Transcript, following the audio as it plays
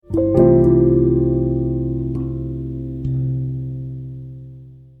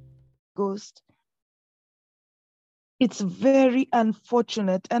Ghost, it's very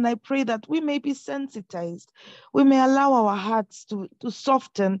unfortunate. And I pray that we may be sensitized. We may allow our hearts to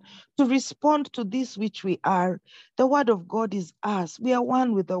soften, to respond to this which we are. The word of God is us. We are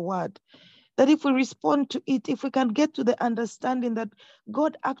one with the word. That if we respond to it, if we can get to the understanding that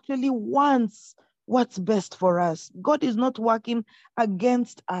God actually wants what's best for us. God is not working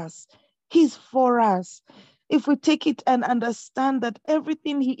against us. He's for us. If we take it and understand that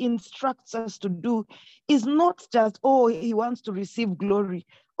everything he instructs us to do is not just, oh, he wants to receive glory.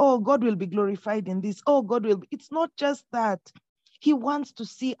 Oh, God will be glorified in this. Oh, God will be. It's not just that. He wants to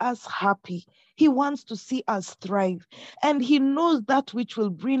see us happy. He wants to see us thrive. And he knows that which will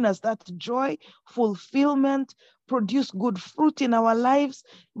bring us that joy, fulfillment, produce good fruit in our lives.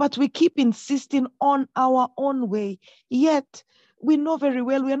 But we keep insisting on our own way. Yet, we know very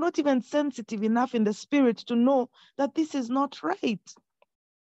well we are not even sensitive enough in the spirit to know that this is not right.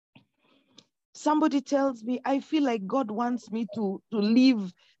 Somebody tells me, I feel like God wants me to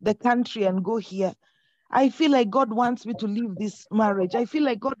leave the country and go here. I feel like God wants me to leave this marriage. I feel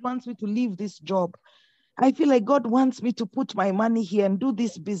like God wants me to leave this job. I feel like God wants me to put my money here and do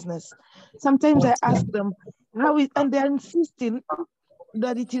this business. Sometimes I ask them, and they're insisting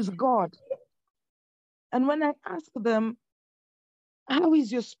that it is God. And when I ask them, how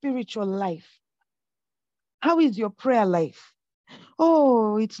is your spiritual life? How is your prayer life?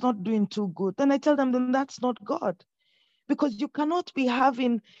 Oh, it's not doing too good. Then I tell them, then that's not God. Because you cannot be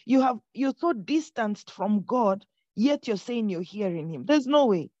you're so distanced from God, yet you're saying you're hearing him. There's no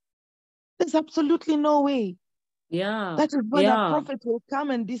way. There's absolutely no way. Yeah. That is when a prophet will come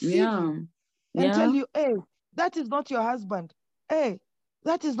and deceive you and tell you, hey, that is not your husband. Hey,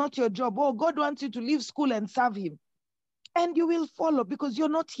 that is not your job. Oh, God wants you to leave school and serve him. And you will follow because you're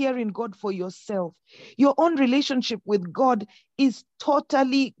not hearing God for yourself. Your own relationship with God is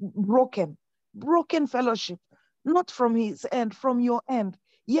totally broken. Broken fellowship, not from his end, from your end.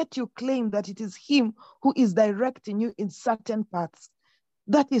 Yet you claim that it is him who is directing you in certain paths.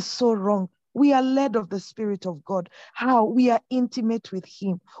 That is so wrong. We are led of the Spirit of God. How? We are intimate with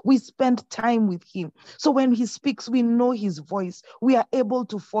him. We spend time with him. So when he speaks, we know his voice. We are able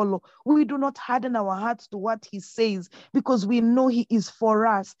to follow. We do not harden our hearts to what he says because we know he is for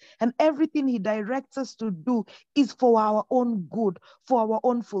us. And everything he directs us to do is for our own good, for our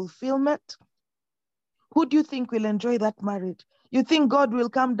own fulfillment. Who do you think will enjoy that marriage? You think God will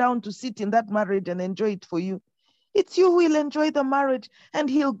come down to sit in that marriage and enjoy it for you? It's you who will enjoy the marriage, and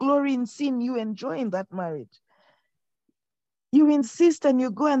he'll glory in seeing you enjoying that marriage. You insist and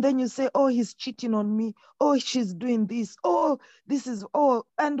you go and then you say, oh, he's cheating on me. Oh, she's doing this. Oh, this is, oh,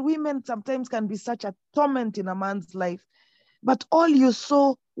 and women sometimes can be such a torment in a man's life. But all you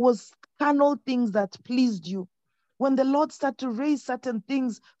saw was carnal things that pleased you. When the Lord started to raise certain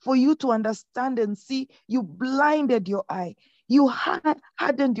things for you to understand and see, you blinded your eye. You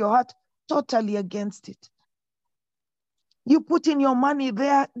hardened your heart totally against it. You put in your money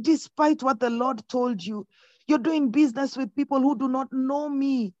there despite what the Lord told you. You're doing business with people who do not know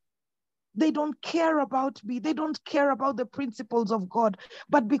me. They don't care about me. They don't care about the principles of God.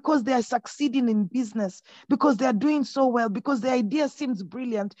 But because they are succeeding in business, because they are doing so well, because the idea seems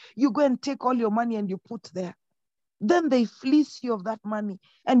brilliant, you go and take all your money and you put there. Then they fleece you of that money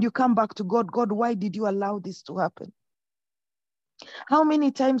and you come back to God. God, why did you allow this to happen? How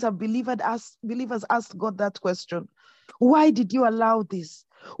many times have believers asked God that question? Why did you allow this?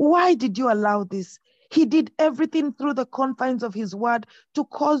 Why did you allow this? He did everything through the confines of his word to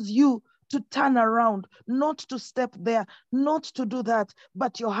cause you to turn around, not to step there, not to do that,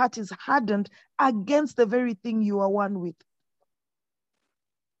 but your heart is hardened against the very thing you are one with.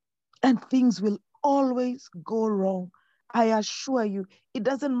 And things will always go wrong. I assure you, it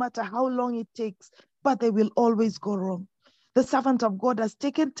doesn't matter how long it takes, but they will always go wrong. The servant of God has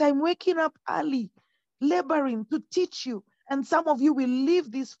taken time waking up early, laboring to teach you. And some of you will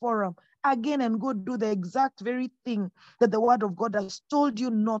leave this forum again and go do the exact very thing that the word of God has told you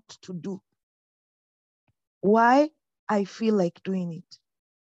not to do. Why? I feel like doing it.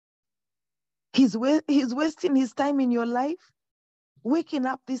 He's wasting his time in your life, waking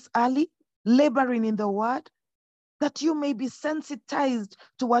up this early, laboring in the word, that you may be sensitized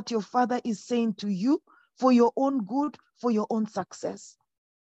to what your Father is saying to you for your own good, for your own success.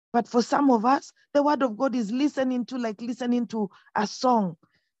 But for some of us, the word of God is listening to like listening to a song,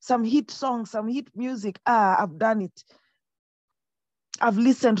 some hit song, some hit music. I've done it. I've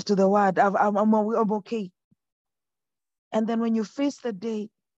listened to the word. I'm okay. And then when you face the day,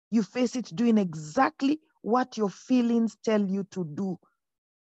 you face it doing exactly what your feelings tell you to do.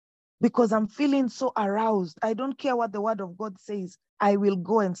 because I'm feeling so aroused. I don't care what the word of God says. I will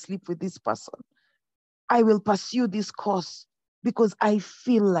go and sleep with this person. I will pursue this course because I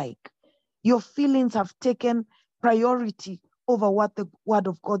feel like. Your feelings have taken priority over what the word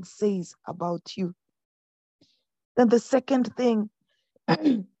of God says about you. Then the second thing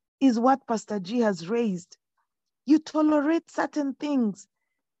is what Pastor G has raised. You tolerate certain things.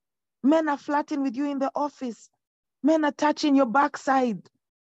 Men are flirting with you in the office. Men are touching your backside.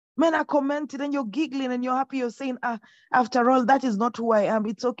 Men are commenting and you're giggling and you're happy. You're saying, after all, that is not who I am.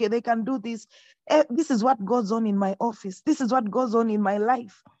 It's okay. They can do this. This is what goes on in my office. This is what goes on in my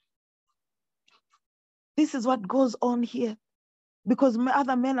life. This is what goes on here. Because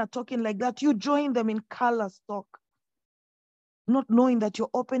other men are talking like that. You join them in color talk, not knowing that you're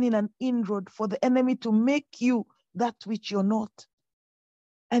opening an inroad for the enemy to make you that which you're not.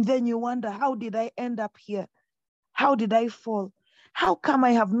 And then you wonder, how did I end up here? How did I fall? How come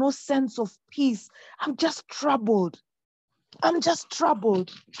I have no sense of peace? I'm just troubled. I'm just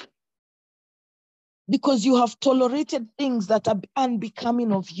troubled. Because you have tolerated things that are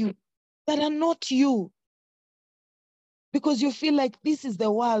unbecoming of you, that are not you. Because you feel like this is the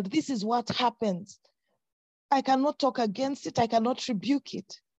world, this is what happens. I cannot talk against it, I cannot rebuke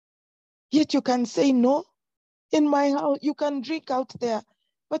it. Yet you can say, no, in my house, you can drink out there,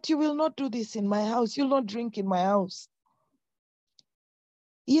 but you will not do this in my house. You'll not drink in my house.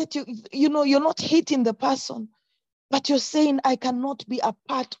 Yet you know, you're not hating the person, but you're saying, I cannot be a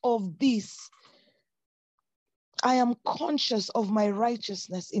part of this. I am conscious of my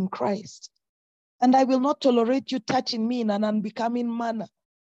righteousness in Christ. And I will not tolerate you touching me in an unbecoming manner.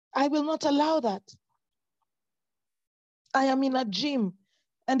 I will not allow that. I am in a gym.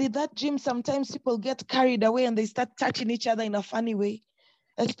 And in that gym, sometimes people get carried away and they start touching each other in a funny way.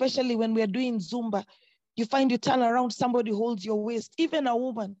 Especially when we're doing Zumba. You find you turn around, somebody holds your waist, even a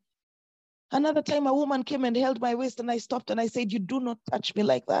woman. Another time a woman came and held my waist and I stopped and I said, you do not touch me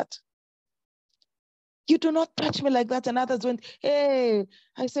like that. You do not touch me like that. And others went, hey,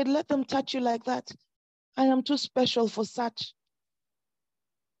 I said, let them touch you like that. I am too special for such.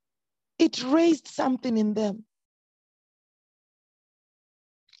 It raised something in them.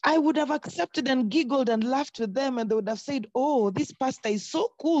 I would have accepted and giggled and laughed with them and they would have said, oh, this pastor is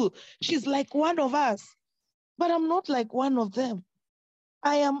so cool. She's like one of us. But I'm not like one of them.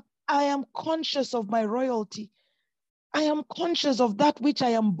 I am conscious of my royalty. I am conscious of that which I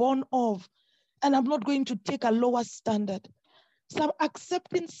am born of. And I'm not going to take a lower standard. So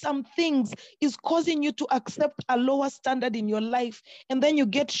accepting some things is causing you to accept a lower standard in your life. And then you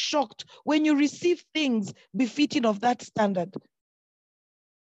get shocked when you receive things befitting of that standard.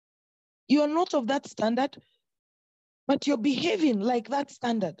 You are not of that standard, but you're behaving like that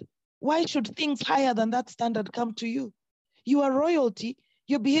standard. Why should things higher than that standard come to you? You are royalty.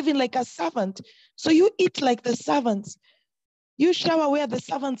 You're behaving like a servant. So you eat like the servants. You shower where the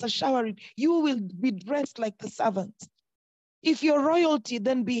servants are showering. You will be dressed like the servants. If you're royalty,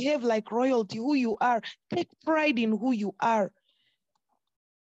 then behave like royalty, who you are. Take pride in who you are.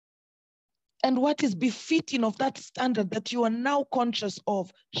 And what is befitting of that standard that you are now conscious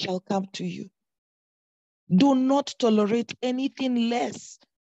of shall come to you. Do not tolerate anything less.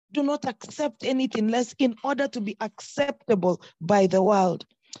 Do not accept anything less in order to be acceptable by the world.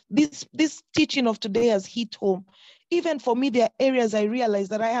 This teaching of today has hit home. Even for me, there are areas I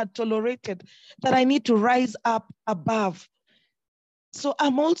realized that I had tolerated, that I need to rise up above. So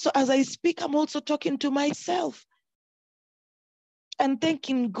I'm also, as I speak, I'm also talking to myself and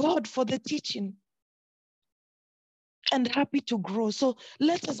thanking God for the teaching and happy to grow. So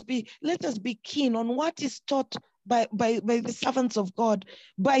let us be keen on what is taught by the servants of God,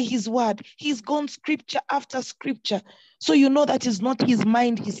 by his word. He's gone scripture after scripture. So you know that is not his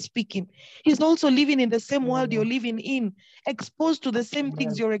mind he's speaking. He's also living in the same world you're living in, exposed to the same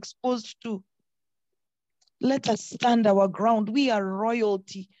things you're exposed to. Let us stand our ground. We are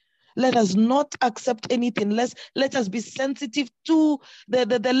royalty. Let us not accept anything less. Let us be sensitive to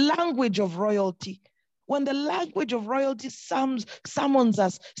the language of royalty. When the language of royalty summons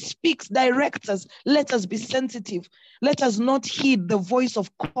us, speaks, directs us, let us be sensitive. Let us not heed the voice of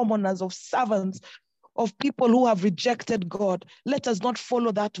commoners, of servants, of people who have rejected God. Let us not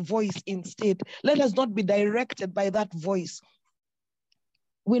follow that voice instead. Let us not be directed by that voice.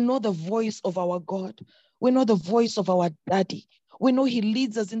 We know the voice of our God. We know the voice of our daddy. We know he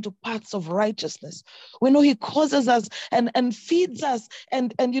leads us into paths of righteousness. We know he causes us and feeds us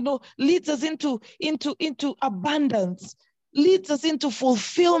and leads us into abundance, leads us into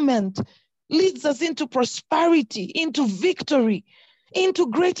fulfillment, leads us into prosperity, into victory, into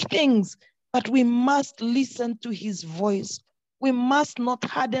great things. But we must listen to his voice. We must not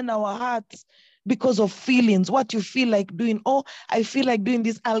harden our hearts because of feelings, what you feel like doing. Oh, I feel like doing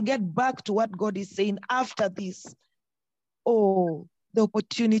this. I'll get back to what God is saying after this. Oh, the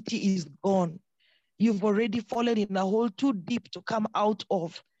opportunity is gone. You've already fallen in a hole too deep to come out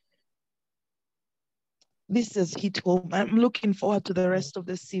of. This is hit home. I'm looking forward to the rest of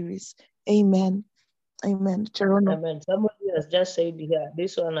the series. Amen. Amen. Cherono. Amen. Somebody has just said here,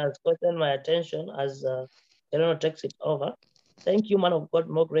 this one has gotten my attention as Cherono takes it over. Thank you, man of God.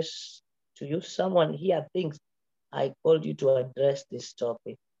 More grace to you. Someone here thinks I called you to address this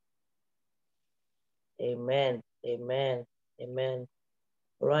topic. Amen. Amen. Amen.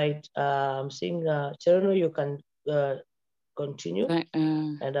 Right. I'm seeing Cherono, you can continue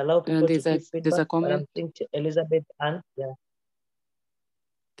and allow people to give feedback. There's a comment. But I'm seeing Elizabeth and yeah.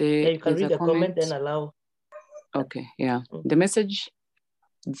 You can read the comment, then allow. Okay, yeah. The message,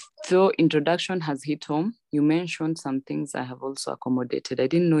 though introduction has hit home, you mentioned some things I have also accommodated. I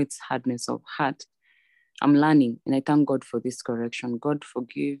didn't know it's hardness of heart. I'm learning, and I thank God for this correction. God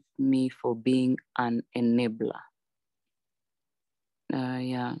forgive me for being an enabler.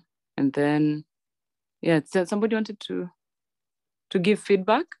 Yeah. And then, yeah, somebody wanted to give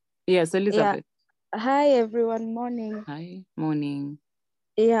feedback? Yes, Elizabeth. Yeah. Hi, everyone. Morning. Hi, morning.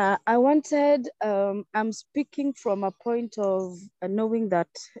 Yeah, I wanted, I'm speaking from a point of knowing that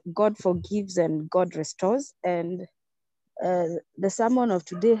God forgives and God restores. And the sermon of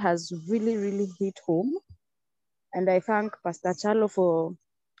today has really, really hit home. And I thank Pastor Chalo for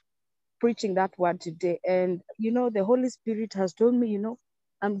preaching that word today. And, you know, the Holy Spirit has told me, you know,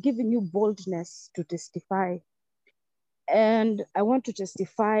 I'm giving you boldness to testify. And I want to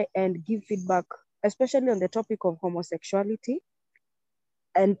testify and give feedback, especially on the topic of homosexuality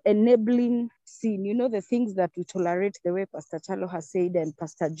and enabling sin. You know, the things that we tolerate, the way Pastor Chalo has said and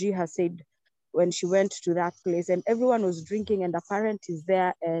Pastor G has said when she went to that place, and everyone was drinking and a parent is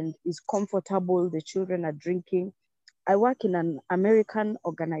there and is comfortable, the children are drinking. I work in an American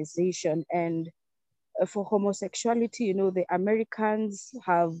organization, and for homosexuality, you know, the Americans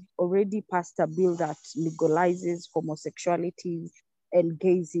have already passed a bill that legalizes homosexuality and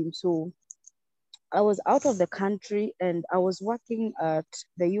gayism. So I was out of the country and I was working at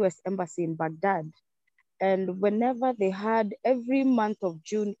the US Embassy in Baghdad. And whenever they had, every month of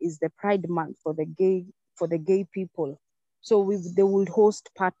June is the Pride Month for the gay people. So they would host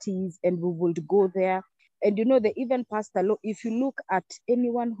parties and we would go there. And you know, they even passed a law. If you look at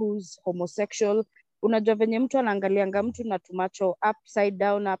anyone who's homosexual, unajua venye mtu anaangalianga mtu na tumacho upside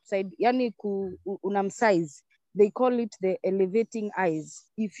down, yani unamsize. They call it the elevating eyes.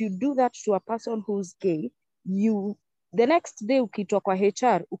 If you do that to a person who's gay, the next day ukitwa kwa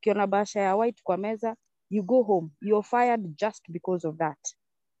HR, ukiona basha ya white kwa meza, you go home, you're fired just because of that.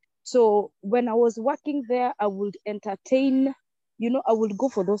 So when I was working there, I would entertain, you know, I would go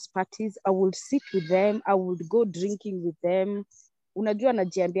for those parties, I would sit with them, I would go drinking with them. Unajua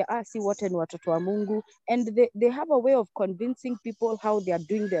najiambia, si wote ni watoto wa Mungu. And they have a way of convincing people how they are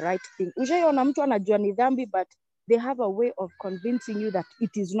doing the right thing. Ushaiona mtu anajua ni dhambi, but they have a way of convincing you that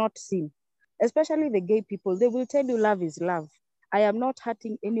it is not sin. Especially the gay people, they will tell you love is love. I am not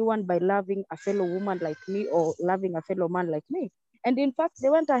hurting anyone by loving a fellow woman like me or loving a fellow man like me. And in fact, they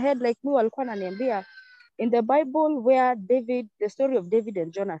went ahead like me, walikuwa wananiambia, in the Bible where the story of David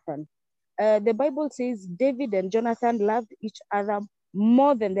and Jonathan, the Bible says David and Jonathan loved each other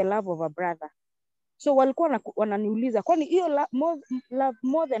more than the love of a brother. So walikuwa wananiuliza, kwani hiyo love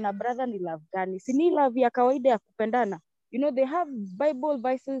more than a brother ni love gani? Si ni love ya kawaida ya kupendana? You know, they have Bible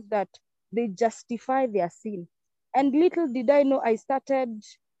verses that they justify their sin. And little did I know, I started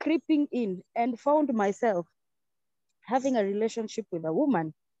creeping in and found myself having a relationship with a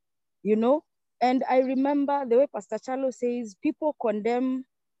woman, you know? And I remember the way Pastor Chalo says, people condemn,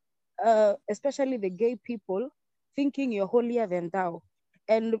 especially the gay people, thinking you're holier than thou.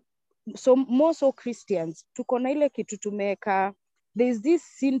 And so more so Christians, tuko na ile kitu tumeka, there's this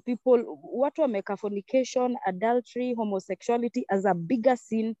sin people, watu wameka fornication, adultery, homosexuality as a bigger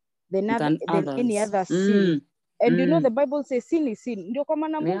sin than any other sin. And you know, the Bible says sin is sin. Ndio kwa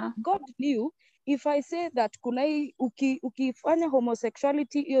maana God knew, if I say that ukifanya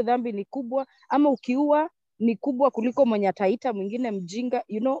homosexuality, hiyo dhambi ni kubwa, ama ukiua ni kubwa kuliko mwenye ataita mwingine mjinga,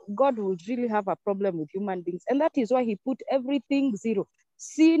 you know, God would really have a problem with human beings. And that is why he put everything zero.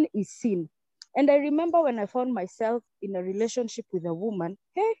 Sin is sin. And I remember when I found myself in a relationship with a woman,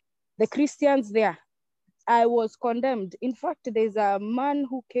 hey, the Christians there, I was condemned. In fact, there's a man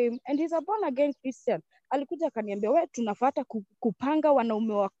who came and he's a born again Christian. Alikuja akaniambia, we tunafuata kupanga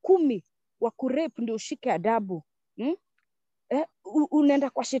wanaume wa 10 wa kurep ndio ushike adabu. Unaenda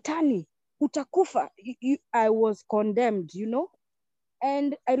kwa shetani. utakufa. I was condemned, you know,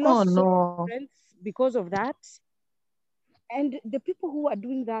 and I lost so much strength because of that. And the people who are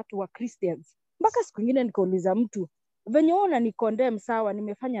doing that were Christians. Mpaka siku ingine nikauliza mtu, venye wewe unani condemn, sawa,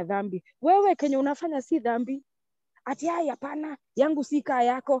 nimefanya dhambi. Wewe kenye unafanya si dhambi. Ati hapana, yangu si kaa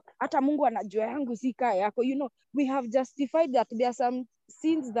yako, hata Mungu anajua yangu si kaa yako. You know, we have justified that there are some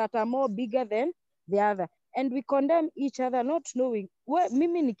sins that are more bigger than the other. And we condemn each other not knowing.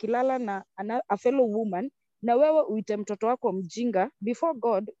 Mimi nikilala na a fellow woman, na wewe uite mtoto wako mjinga, before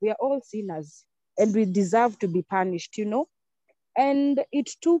God, we are all sinners. And we deserve to be punished, you know. And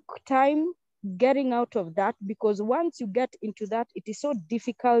it took time getting out of that, because once you get into that, it is so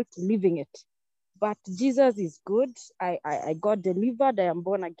difficult living it. But Jesus is good. I got delivered. I am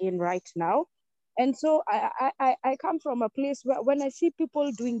born again right now. And so I come from a place where when I see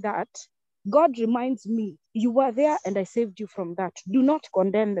people doing that, God reminds me, you were there and I saved you from that. Do not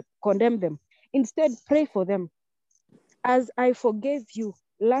condemn them. Instead, pray for them. As I forgave you,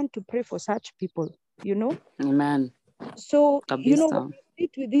 learn to pray for such people, you know? Amen. So, kabisa. You know, when you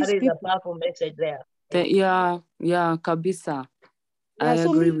sit with these that is people, a powerful message there. Yeah, kabisa. I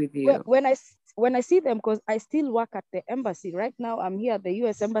agree with you. When I see them, because I still work at the embassy right now, I'm here at the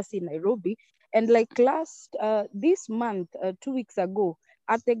US Embassy in Nairobi, and like this month, 2 weeks ago,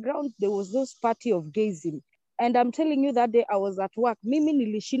 at the ground there was this party of gazing, and I'm telling you that day I was at work. Mimi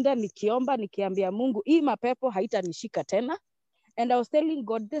nilishinda nikiomba nikiambia Mungu hii mapepo haitanishika tena, and I was telling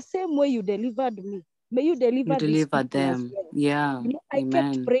God, the same way you delivered me, may you deliver them. Well. Yeah. You know, I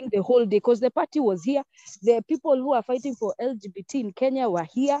kept praying the whole day because the party was here. The people who are fighting for LGBT in Kenya were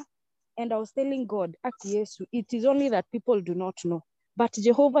here. And I was telling God, it is only that people do not know. But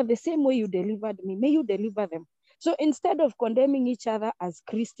Jehovah, the same way you delivered me, may you deliver them. So instead of condemning each other as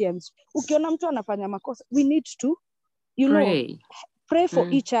Christians, ukiona mtu anafanya makosa, we need to, pray for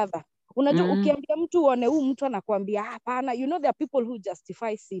each other. Unajua ukiambia mtu uone huu mtu anakuambia hapana, you know there are people who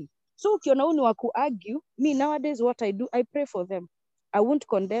justify sin. So ukiona huu ni wa kuargue, me nowadays what I do, I pray for them. I won't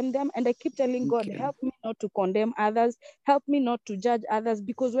condemn them, and I keep telling God, help me not to condemn others, help me not to judge others,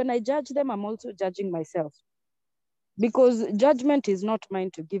 because when I judge them, I'm also judging myself. Because judgment is not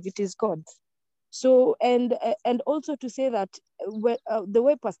mine to give, it is God's. So, and also to say that the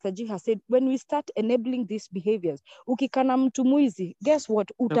way Pastor G has said, when we start enabling these behaviors, ukikana mtu mwizi, guess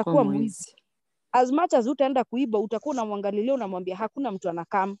what? Utakuwa mwizi. As much as utaenda kuiba, utakuwa unamwangalilia unamwambia hakuna mtu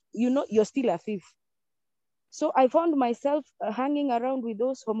anakam. You know, you're still a thief. So I found myself hanging around with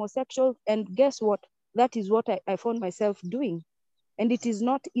those homosexuals, and guess what? That is what I found myself doing. And it is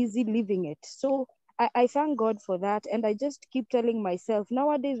not easy living it. So I thank God for that. And I just keep telling myself,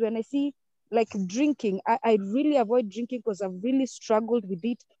 nowadays when I see like drinking, I really avoid drinking because I've really struggled with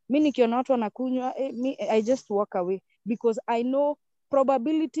it. I just walk away because I know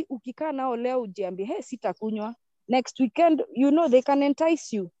probability ukikaa nao leo ujiambie, hey, sitakunywa. Next weekend, you know, they can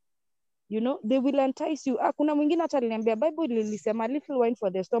entice you. You know, they will entice you. Kuna mwingine hata aliniambia Bible lilisema little wine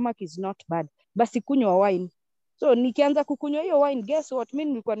for the stomach is not bad. Basi kunywa wine. So nikianza kukunywa hiyo wine, guess what?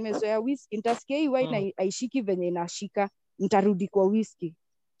 Mimi nilikuwa nimezoea whiskey. Nitasikia hii wine haishiki venye inashika. Nitarudi kwa whiskey.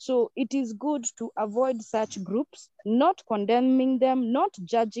 So it is good to avoid such groups, not condemning them, not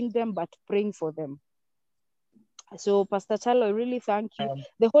judging them, but praying for them. So Pastor Chalo, I really thank you.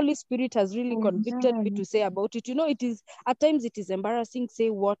 The Holy Spirit has really convicted me to say about it. You know, it is at times it is embarrassing to say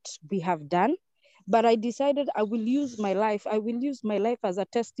what we have done, but I decided I will use my life. I will use my life as a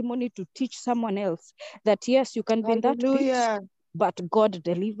testimony to teach someone else that yes, you can be in that pit, but God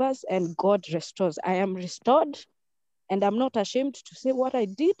delivers and God restores. I am restored, and I'm not ashamed to say what I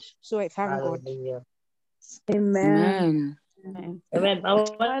did. So I thank God. Amen. Amen. I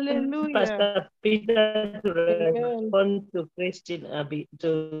want Pastor Peter to respond to Christine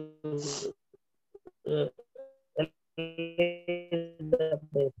Elizabeth.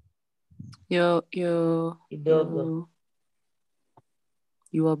 You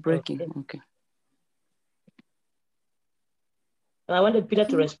are breaking. Okay. I wanted Peter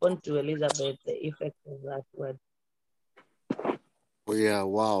to respond to Elizabeth, the effect of that word. Oh, yeah,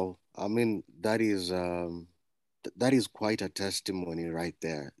 wow. I mean, that is quite a testimony right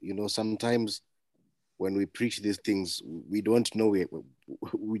there. You know, sometimes when we preach these things, we don't know if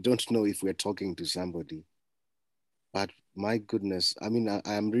we're talking to somebody. But my goodness, I mean, I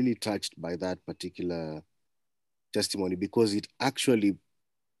am really touched by that particular testimony because it actually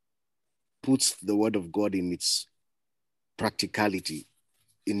puts the word of God in its practicality.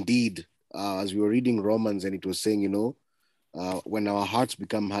 Indeed, as we were reading Romans, and it was saying, you know, when our hearts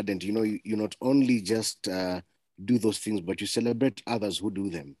become hardened, you know, you not only just do those things, but you celebrate others who do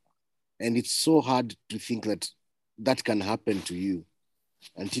them. And it's so hard to think that that can happen to you.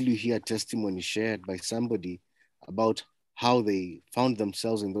 until you hear a testimony shared by somebody about how they found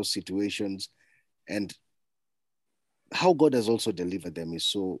themselves in those situations and how God has also delivered them is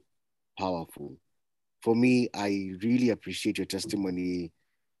so powerful. For me, I really appreciate your testimony,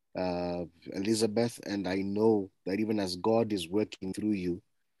 Elizabeth, and I know that even as God is working through you,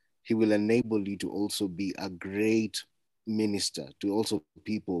 He will enable you to also be a great minister to also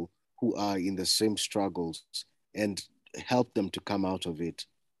people who are in the same struggles and help them to come out of it.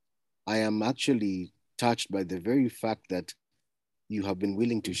 I am actually touched by the very fact that you have been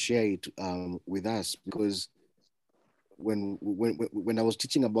willing to share it with us, because when I was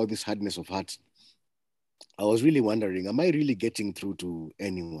teaching about this hardness of heart, I was really wondering, am I really getting through to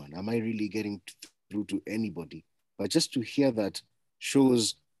anyone? Am I really getting through to anybody? But just to hear that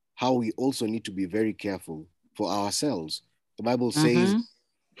shows how we also need to be very careful for ourselves. The Bible says,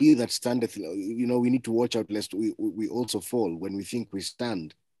 he that standeth, we need to watch out lest we also fall when we think we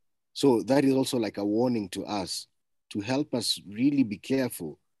stand. So that is also like a warning to us to help us really be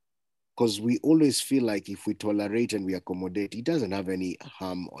careful, because we always feel like if we tolerate and we accommodate, it doesn't have any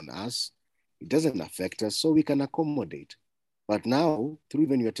harm on us. It doesn't affect us, so we can accommodate. But now, through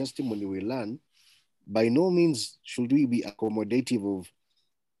even your testimony, we learn, by no means should we be accommodative of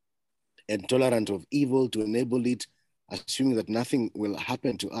and tolerant of evil to enable it, assuming that nothing will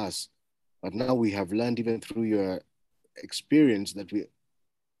happen to us. But now we have learned, even through your experience, that we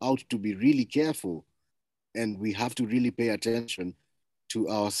ought to be really careful, and we have to really pay attention to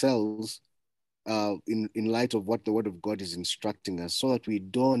ourselves in light of what the Word of God is instructing us, so that we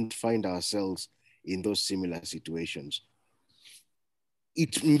don't find ourselves in those similar situations.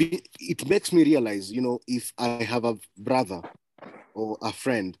 It makes me realize, if I have a brother or a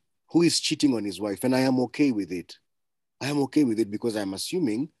friend who is cheating on his wife, and I am okay with it. I am okay with it because I'm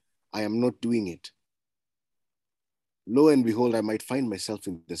assuming I am not doing it. Lo and behold, I might find myself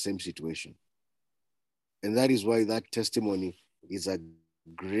in the same situation. And that is why that testimony is a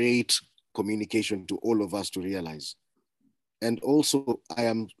great communication to all of us to realize. And also, I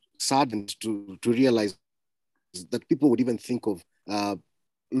am saddened to realize that people would even think of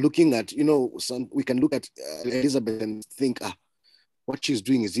looking at, we can look at Elizabeth and think, what she's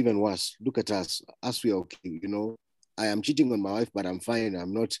doing is even worse. Look at us we are okay, I am cheating on my wife, but I'm fine.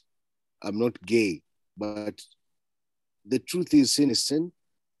 I'm not gay. But the truth is sin,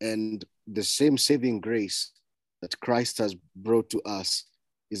 and the same saving grace that Christ has brought to us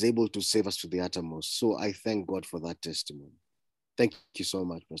is able to save us to the uttermost. So I thank God for that testimony. Thank you so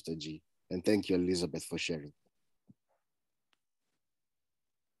much, Pastor G. And thank you, Elizabeth, for sharing.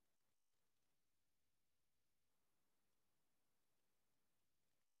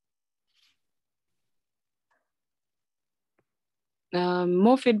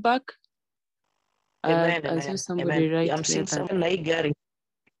 More feedback? Amen, I saw somebody right. I'm seeing someone like Gary.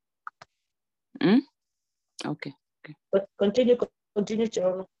 Okay. But continue,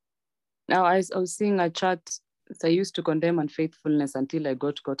 Charles. Now, I was seeing a chat. I used to condemn unfaithfulness until I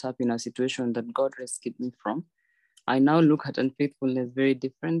got caught up in a situation that God rescued me from. I now look at unfaithfulness very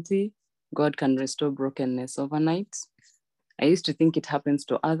differently. God can restore brokenness overnight. I used to think it happens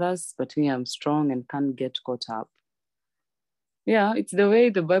to others, but me, I'm strong and can't get caught up. Yeah, it's the way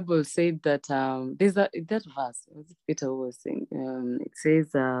the Bible said that there's that verse, was it Peter who was saying? It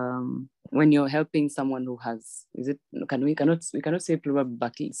says when you're helping someone who has, we cannot say probably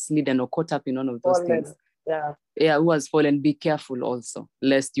backslidden or caught up in one of those things. Yeah, who has fallen, be careful also,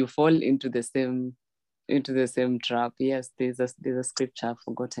 lest you fall into the same trap. Yes, there's a scripture, I've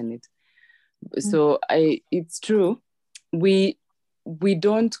forgotten it. So it's true. We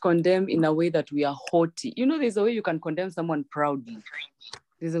don't condemn in a way that we are haughty. There's a way you can condemn someone proudly.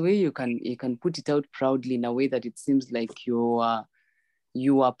 There's a way you can put it out proudly in a way that it seems like you are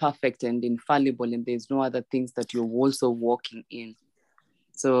perfect and infallible, and there's no other things that you're also walking in.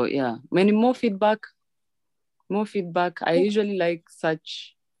 So yeah, more feedback. I usually like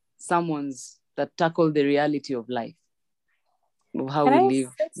such sermons that tackle the reality of life, of how we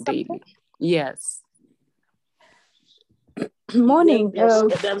live daily. Yes. Morning. Yes,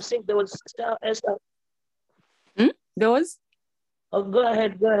 I'm saying there was Esther. There was? Oh, go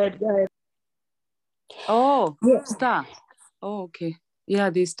ahead. Oh, yeah. Star. Oh, okay. Yeah,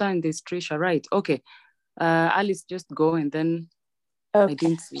 there's Star and there's Trisha, right? Okay. Alice, just go and then I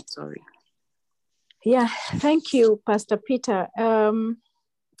didn't see it, sorry. Yeah, thank you, Pastor Peter.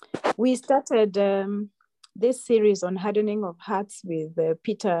 We started this series on hardening of hearts with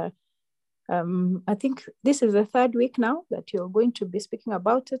Peter. I think this is the third week now that you're going to be speaking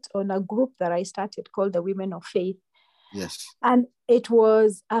about it on a group that I started called the Women of Faith. Yes. And it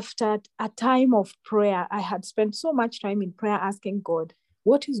was after a time of prayer. I had spent so much time in prayer asking God,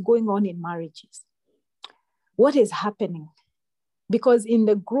 what is going on in marriages? What is happening? Because in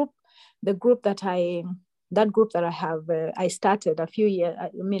the group that I have, I started a few years,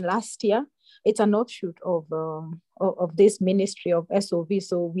 last year, it's an offshoot of this ministry of SOV.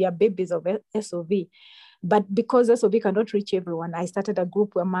 So we are babies of SOV. But because SOV cannot reach everyone, I started a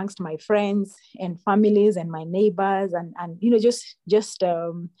group amongst my friends and families and my neighbors and just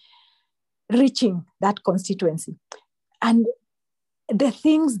reaching that constituency. And the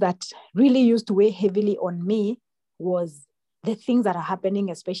things that really used to weigh heavily on me was the things that are happening,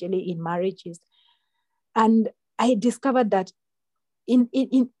 especially in marriages. And I discovered that even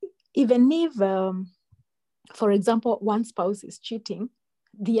if, for example, one spouse is cheating,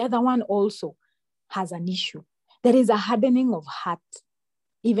 the other one also has an issue. There is a hardening of heart,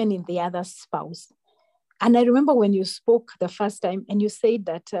 even in the other spouse. And I remember when you spoke the first time and you said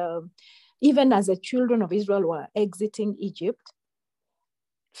that even as the children of Israel were exiting Egypt,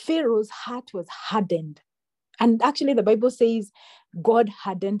 Pharaoh's heart was hardened. And actually the Bible says God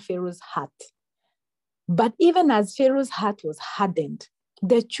hardened Pharaoh's heart. But even as Pharaoh's heart was hardened,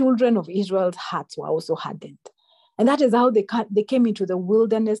 the children of Israel's hearts were also hardened. And that is how they came into the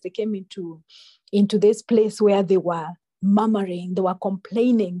wilderness. They came into this place where they were murmuring, they were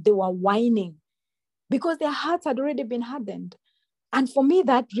complaining, they were whining, because their hearts had already been hardened. And for me,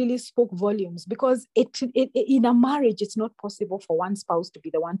 that really spoke volumes, because in a marriage, it's not possible for one spouse to be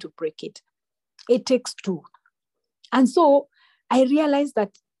the one to break it. It takes two. And so I realized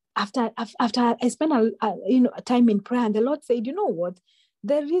that after I spent a time in prayer, and the Lord said, you know what?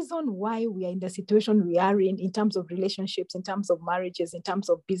 The reason why we are in the situation we are in terms of relationships, in terms of marriages, in terms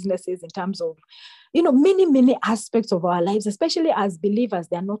of businesses, in terms of, many, many aspects of our lives, especially as believers,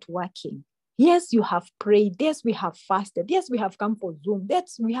 they are not working. Yes, you have prayed. Yes, we have fasted. Yes, we have come for Zoom.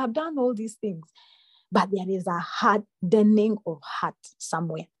 Yes, we have done all these things. But there is a hardening of heart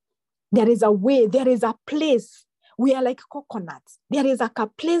somewhere. There is a way, there is a place. We are like coconuts. There is a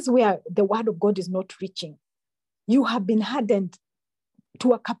place where the word of God is not reaching. You have been hardened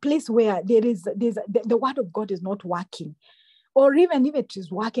to a place where the word of God is not working. Or even if it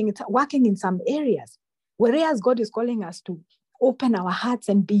is working, it's working in some areas. Whereas God is calling us to open our hearts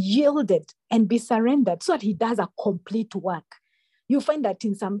and be yielded and be surrendered so that he does a complete work. You find that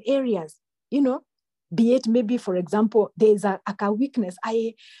in some areas, be it maybe, for example, there's a weakness.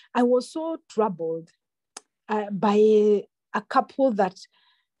 I was so troubled by a couple that,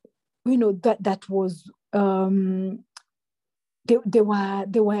 that was, they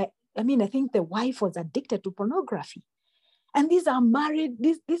were, I think the wife was addicted to pornography. And these are married,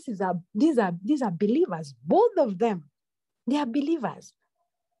 these are believers, both of them. They are believers.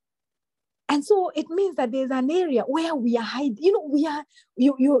 And so it means that there's an area where we are hiding.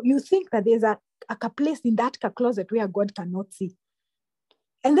 You think that there's a place in that closet where God cannot see.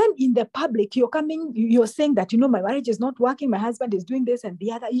 And then in the public, you're saying that, my marriage is not working, my husband is doing this and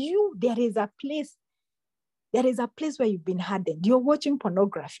the other. There is a place where you've been hardened. You're watching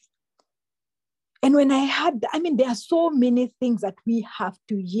pornography. And when there are so many things that we have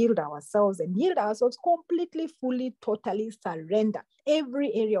to yield ourselves completely, fully, totally surrender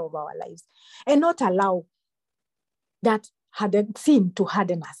every area of our lives and not allow that sin to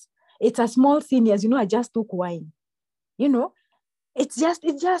harden us. It's a small sin, as I just took wine. It's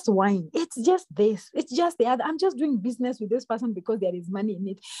just wine. It's just this. It's just the other. I'm just doing business with this person because there is money in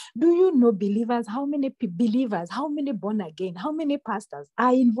it. Do you know believers? How many believers? How many born again? How many pastors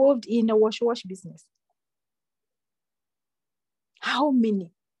are involved in a wash business? How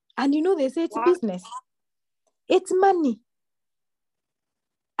many? And they say it's business. It's money.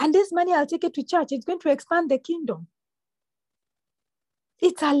 And this money, I'll take it to church. It's going to expand the kingdom.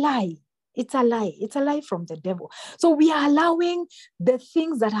 It's a lie. It's a lie. It's a lie from the devil. So we are allowing the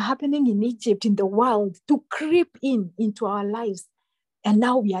things that are happening in Egypt, in the world, to creep into our lives. And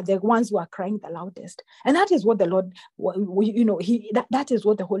now we are the ones who are crying the loudest. And that is what the Lord, that is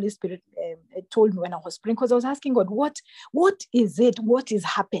what the Holy Spirit told me when I was praying, because I was asking God, what is it? What is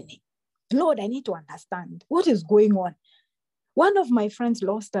happening? Lord, I need to understand what is going on. One of my friends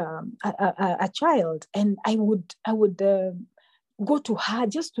lost a child, and I would go to her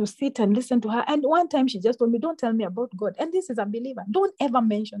just to sit and listen to her. And one time she just told me, don't tell me about God. And this is a believer. Don't ever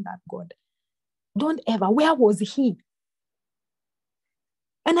mention that God. Don't ever. Where was he?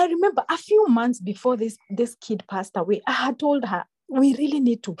 And I remember a few months before this kid passed away, I had told her, we really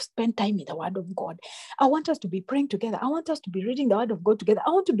need to spend time in the Word of God. I want us to be praying together. I want us to be reading the Word of God together.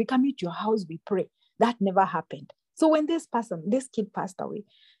 I want to be coming to your house, we pray. That never happened. So when this kid passed away,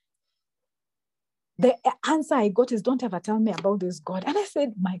 the answer I got is, don't ever tell me about this God. And I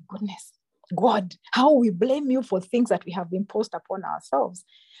said, my goodness, God, how we blame you for things that we have imposed upon ourselves,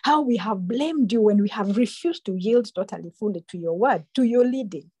 how we have blamed you when we have refused to yield totally fully to your word, to your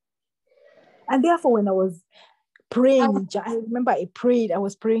leading. And therefore, when I was praying, I remember I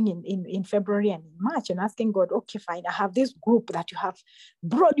was praying in February and in March and asking God, okay, fine, I have this group that you have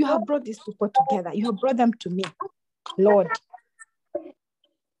brought these people together. You have brought them to me. Lord,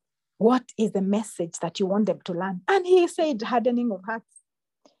 what is the message that you want them to learn? And he said, hardening of hearts.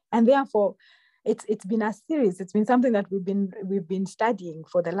 And therefore, it's been a series. It's been something that we've been studying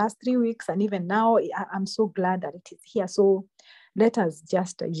for the last 3 weeks. And even now, I'm so glad that it is here. So let us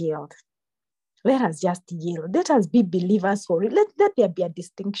just yield. Let us just yield. Let us be believers for it. Let there be a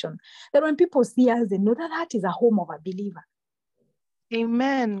distinction. That when people see us, they know that is a home of a believer.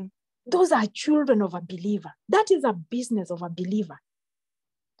 Amen. Those are children of a believer. That is a business of a believer.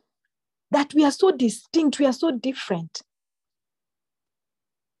 That we are so distinct, we are so different.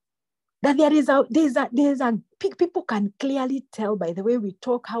 That people can clearly tell by the way we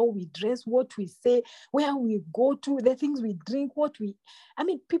talk, how we dress, what we say, where we go to, the things we drink,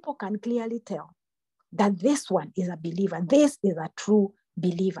 people can clearly tell that this one is a believer. This is a true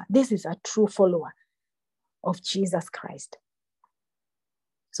believer. This is a true follower of Jesus Christ.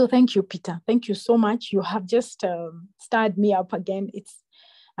 So thank you, Peter. Thank you so much. You have just stirred me up again.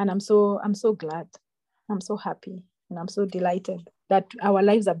 And I'm so glad. I'm so happy and I'm so delighted that our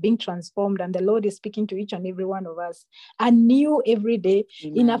lives are being transformed and the Lord is speaking to each and every one of us anew every day.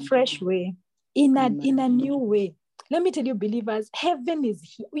 Amen. In a fresh way, in a new way. Let me tell you, believers, heaven is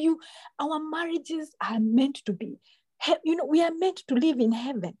here. Our marriages are meant to be, we are meant to live in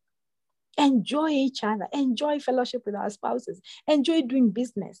heaven. Enjoy each other, enjoy fellowship with our spouses, enjoy doing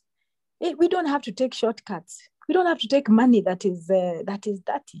business. We don't have to take shortcuts. We don't have to take money that is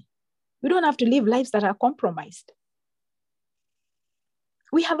dirty. We don't have to live lives that are compromised.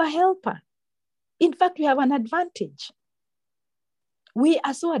 We have a helper. In fact, we have an advantage. We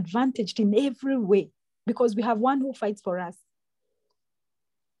are so advantaged in every way because we have one who fights for us.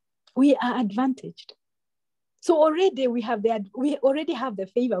 We are advantaged. So already we already have the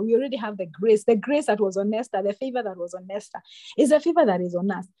favor. We already have the grace. The grace that was on Esther, the favor that was on Esther is the favor that is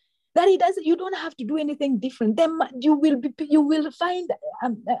on us. That you don't have to do anything different. Then you will find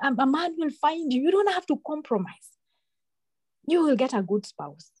a man will find you. You don't have to compromise. You will get a good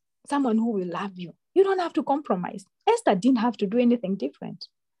spouse, someone who will love you. You don't have to compromise. Esther didn't have to do anything different.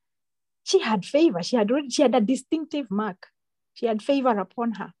 She had favor. She had a distinctive mark. She had favor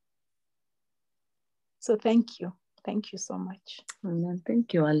upon her. So thank you. Thank you so much. Amen.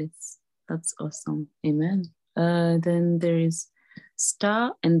 Thank you, Alice. That's awesome. Amen. Then there is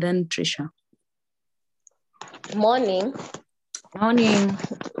Star and then Trisha. Morning. Morning.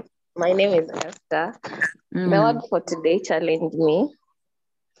 My name is Esther. The word for today challenged me.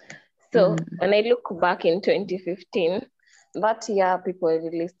 So when I look back in 2015, that year people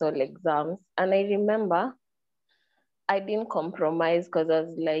released all exams. And I remember I didn't compromise because I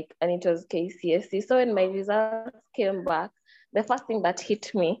was like, and it was KCSE. So when my results came back, the first thing that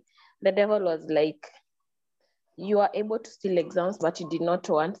hit me, the devil was like, you are able to steal exams, but you did not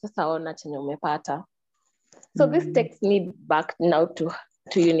want. Sasa ona chenye umepata. So this takes me back now to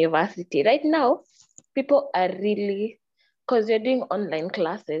university. Right now, people are really, because you're doing online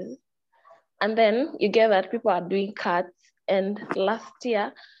classes, and then you get that people are doing cards, and last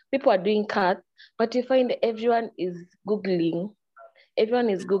year, people are doing cards, but you find everyone is Googling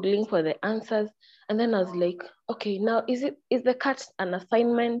for the answers. And then I was like, okay, now is the card an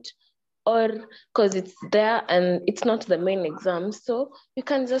assignment, or because it's there and it's not the main exam, so you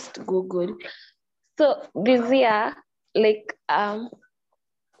can just Google. So this year, like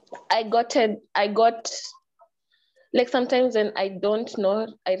I got like sometimes when I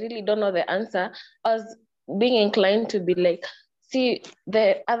really don't know the answer, I was being inclined to be like, see,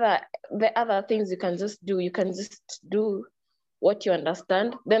 the other things you can just do what you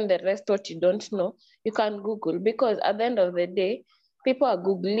understand, then the rest what you don't know, you can Google, because at the end of the day, people are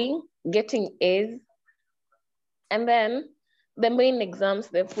Googling, getting A's, and then the main exams,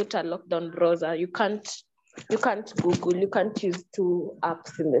 they put a lockdown browser. You can't Google, you can't use two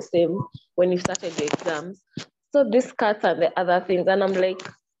apps in the same when you started the exams. So these cards are the other things, and I'm like,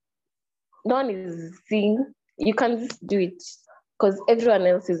 no one is seeing, you can just do it because everyone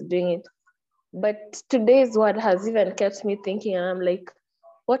else is doing it. But today's word has even kept me thinking, and I'm like,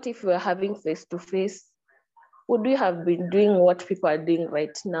 what if we were having face-to-face? Would we have been doing what people are doing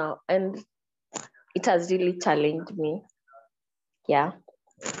right now? And it has really challenged me. Yeah.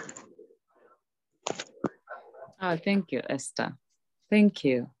 Oh, thank you, Esther. Thank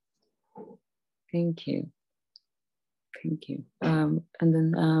you. Thank you. Thank you. And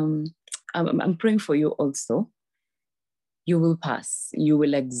then I'm praying for you also. You will pass. You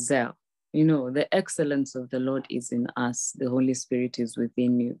will excel. You know, the excellence of the Lord is in us. The Holy Spirit is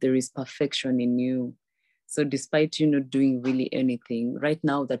within you. There is perfection in you. So despite you not doing really anything, right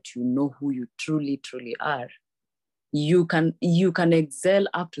now that you know who you truly, truly are, you can excel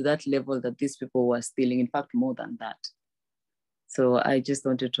up to that level that these people were stealing. In fact, more than that. So I just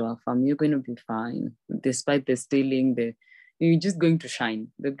wanted to affirm you're going to be fine. Despite the stealing, you're just going to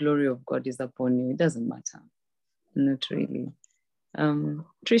shine. The glory of God is upon you. It doesn't matter. Not really.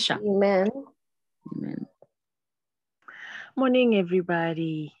 Trisha. Amen. Amen. Morning,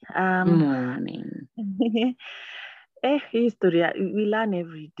 everybody. Morning. History, we learn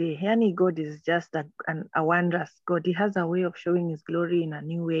every day. Yani God is just a wondrous God. He has a way of showing his glory in a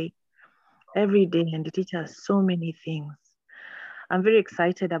new way every day, and he teaches us so many things. I'm very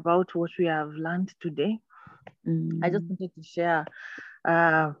excited about what we have learned today. I just wanted to share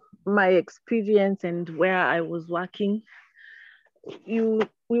my experience and where I was working.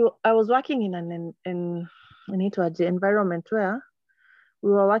 I was working in an environment where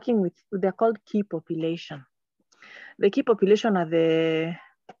we were working with, they're called key population. The key population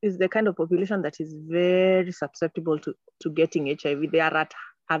is the kind of population that is very susceptible to getting HIV. They are at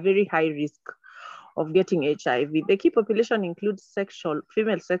a very high risk of getting HIV. The key population includes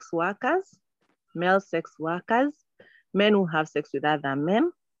female sex workers, male sex workers, men who have sex with other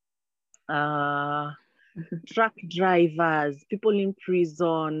men, truck drivers, people in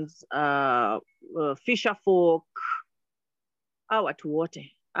prisons, fisher folk, watu wote.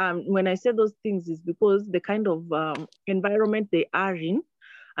 When I say those things is because the kind of environment they are in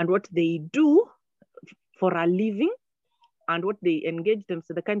and what they do for a living and what they engage themselves,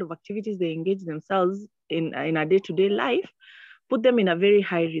 so the kind of activities they engage themselves in a day-to-day life, put them in a very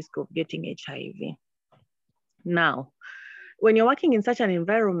high risk of getting HIV. Now, when you're working in such an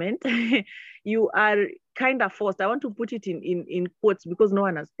environment, you are kind of forced. I want to put it in quotes because no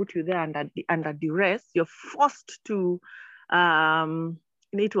one has put you there under duress. You're forced to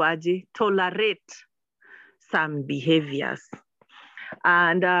tolerate some behaviors.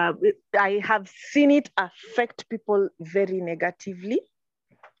 And I have seen it affect people very negatively.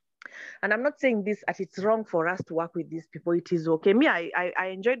 And I'm not saying this as it's wrong for us to work with these people. It is okay. Me, I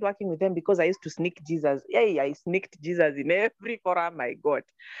enjoyed working with them because I used to sneak Jesus. Hey, I sneaked Jesus in every forum I got.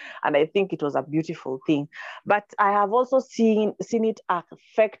 And I think it was a beautiful thing. But I have also seen it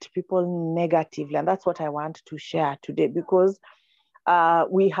affect people negatively. And that's what I want to share today, because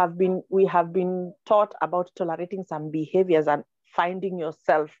we have been taught about tolerating some behaviors and finding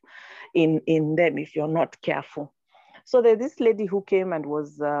yourself in them if you're not careful. So there's this lady who came and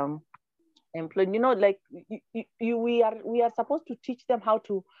was employed. You know, like we are supposed to teach them how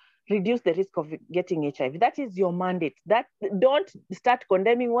to reduce the risk of getting HIV. That is your mandate. That don't start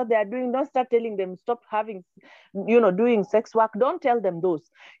condemning what they are doing. Don't start telling them stop doing sex work. Don't tell them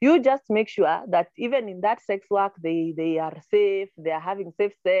those. You just make sure that even in that sex work, they are safe. They are having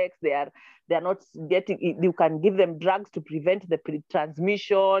safe sex. They are not getting. You can give them drugs to prevent the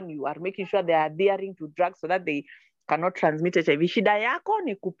transmission. You are making sure they are adhering to drugs so that they cannot transmit HIV. Shida yako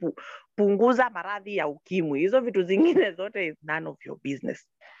ni kupunguza maradhi ya ukimwi. Hizo vitu zingine zote is none of your business.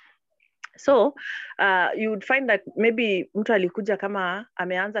 So you would find that maybe mtu alikuja kama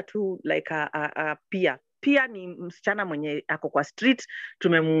ameanza tu like a peer. Peer ni msichana mwenye ako kwa street,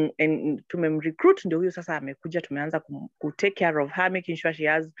 tumemrecruit, ndio huyo sasa amekuja, tumeanza ku take care of her, making sure she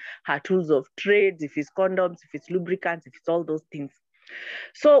has her tools of trade, if it's condoms, if it's lubricants, if it's all those things.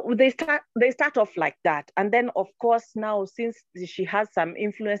 So they start off like that. And then of course now, since she has some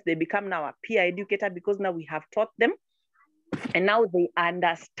influence, they become now a peer educator, because now we have taught them. And now they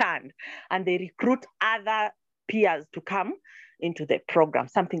understand and they recruit other peers to come into the program,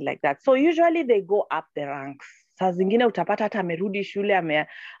 something like that. So usually they go up the ranks. Saa zingine utapata hata amerudi shule,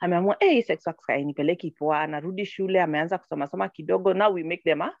 ameamua sex work hainipeleki poa, anarudi shule, ameanza kusoma kidogo. Now we make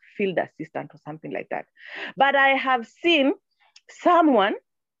them a field assistant or something like that. But I have seen someone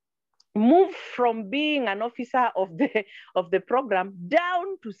move from being an officer of the program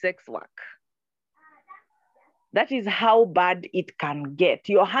down to sex work. That is how bad it can get.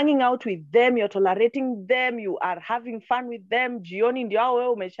 You're hanging out with them, you're tolerating them, you are having fun with them. Jioni ndio wewe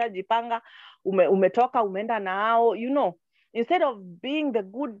umeshajipanga, umetoka umeenda nao, instead of being the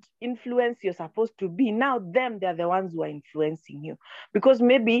good influence you're supposed to be, now they're the ones who are influencing you, because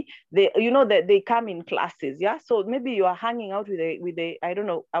maybe they come in classes, yeah. So maybe you are hanging out with a I don't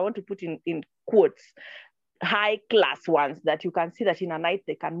know, I want to put in quotes, high class ones that you can see that in a night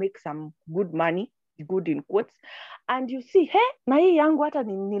they can make some good money, good in quotes, and you see, hey, na hii yangu hata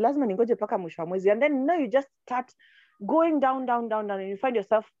ni lazima ningoje paka mwisho wa mwezi, and then now you just start going down, and you find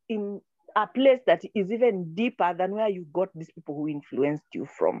yourself in a place that is even deeper than where you got these people who influenced you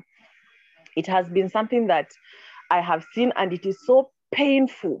from. It has been something that I have seen, and it is so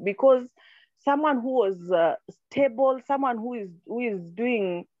painful because someone who was stable, someone who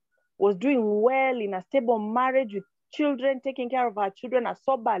was doing well in a stable marriage with children, taking care of her children, a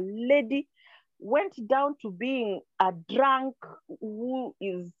sober lady, went down to being a drunk who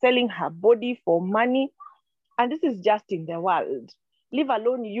is selling her body for money. And this is just in the world. Leave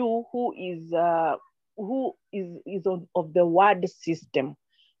alone you who is of the word system.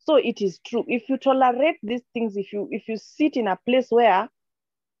 So it is true. If you tolerate these things, if you sit in a place where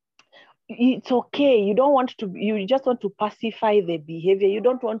it's okay, you just want to pacify the behavior. You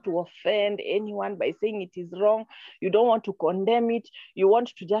don't want to offend anyone by saying it is wrong. You don't want to condemn it. You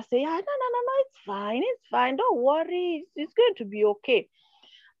want to just say, no, it's fine. Don't worry, it's going to be okay.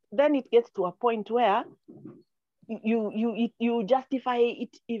 Then it gets to a point where you justify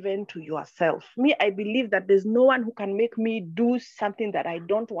it even to yourself. Me, I believe that there's no one who can make me do something that I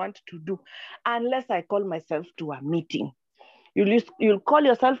don't want to do unless I call myself to a meeting. You'll call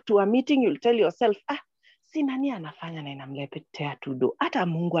yourself to a meeting, you'll tell yourself, si nani anafanya na inamletea tudo. Hata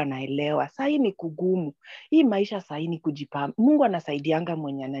Mungu anaelewa. Saa hii ni kugumu. Hii maisha saa hii ni kujipamba. Mungu anasaidianga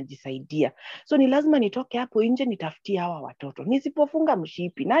mwenye anajisaidia. So ni lazima nitoke hapo nje nitafutie hawa watoto. Nisipofunga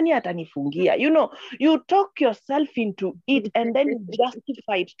mshipi, nani atanifungia? You know, you talk yourself into it and then you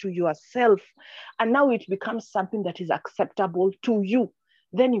justify it to yourself. And now it becomes something that is acceptable to you.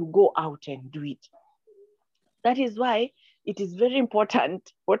 Then you go out and do it. That is why it is very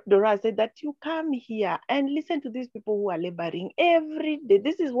important what Dora said, that you come here and listen to these people who are laboring every day.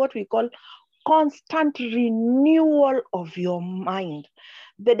 This is what we call constant renewal of your mind.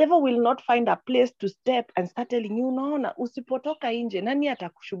 The devil will not find a place to step and start telling you, no, usipotoka nje, nani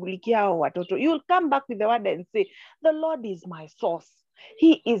atakushughulikia hao watoto. You will come back with the word and say, the Lord is my source.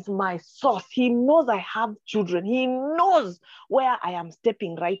 He is my source. He knows I have children. He knows where I am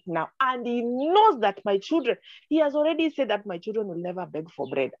stepping right now. And he knows that my children, he has already said that my children will never beg for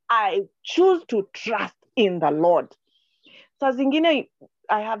bread. I choose to trust in the Lord. Saa zingine,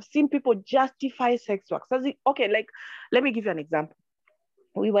 I have seen people justify sex work. Okay, like, let me give you an example.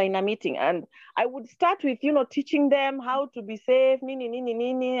 We were in a meeting and I would start with, teaching them how to be safe,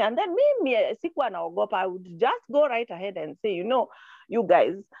 nini. And then I would just go right ahead and say, you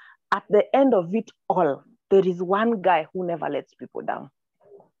guys, at the end of it all, there is one guy who never lets people down.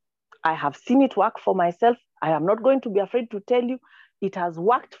 I have seen it work for myself. I am not going to be afraid to tell you. It has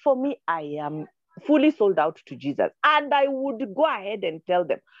worked for me. I am fully sold out to Jesus. And I would go ahead and tell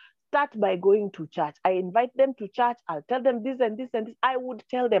them, start by going to church. I invite them to church. I'll tell them this and this and this. I would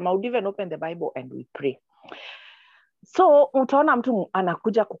tell them, I would even open the Bible and we pray. So utaona mtu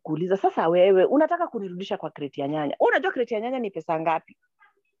anakuja kukuuliza, sasa wewe unataka kunirudisha kwa kreti ya nyanya. Unajua kreti ya nyanya ni pesa ngapi?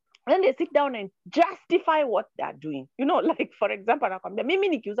 Then they sit down and justify what they are doing. Like for example, anakwambia mimi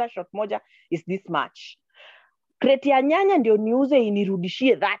nikiuza shot moja is this much. Kreti ya nyanya ndio niuze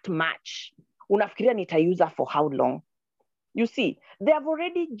inirudishie that much. Unafikiria nitaiuza for how long? You see, they have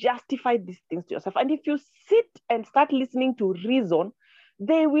already justified these things to yourself. And if you sit and start listening to reason,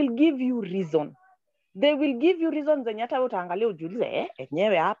 they will give you reason. They will give you reasons zenye hata utaangalia ujiulize,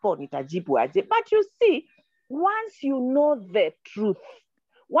 enyewe hapo nitajibu aje. But you see, once you know the truth,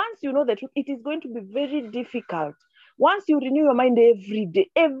 it is going to be very difficult. Once you renew your mind every day,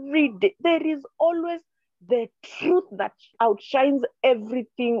 there is always the truth that outshines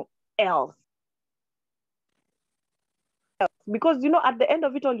everything else. Because, at the end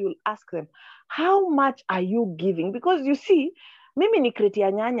of it all, you'll ask them, how much are you giving? Because you see, mimi ni kreti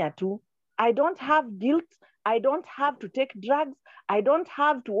ya nyanya tu. I don't have guilt. I don't have to take drugs. I don't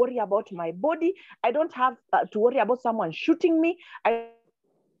have to worry about my body. I don't have to worry about someone shooting me.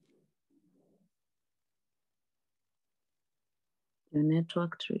 Your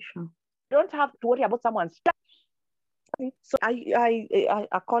network, Trisha. I don't have to worry about someone. So I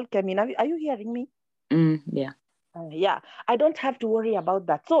call Kemi. Are you hearing me? Yeah. Yeah, I don't have to worry about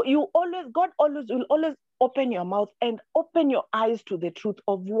that. So God will always open your mouth and open your eyes to the truth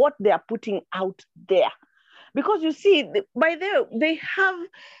of what they are putting out there. Because you see, they have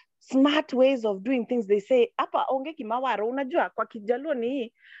smart ways of doing things. They say, hapa onge kimawaro, unajua kwa Kijaluo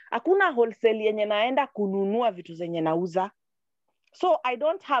ni hakuna wholesale yenye naenda kununua vitu zenye nauza. So I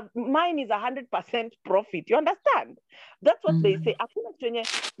don't have, mine is 100% profit. You understand? That's what they say.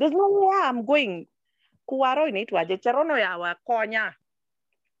 There's nowhere I'm going. Kuwaro inaitwaje? Cherono ya wakonya.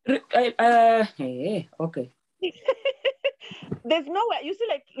 Okay. There's nowhere. You see,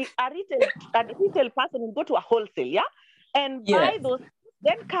 like a retail person will go to a wholesale, yeah? And buy those,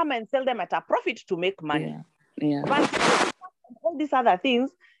 then come and sell them at a profit to make money. Yeah. But all these other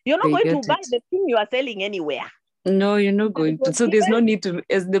things, you're not going to buy the thing you are selling anywhere. No, you're not going to. So there's no need to,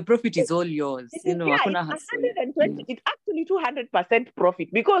 as the profit is all yours. It's, you know, it's 120, it's actually 200% profit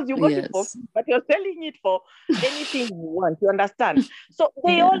because you got it for free, but you're selling it for anything you want, you understand? So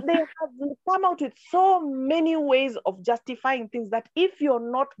they have come out with so many ways of justifying things that if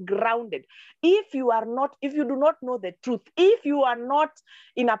you're not grounded, if you do not know the truth, if you are not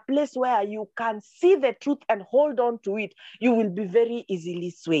in a place where you can see the truth and hold on to it, you will be very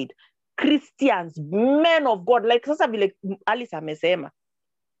easily swayed. Christians, men of God, like Alice amesema,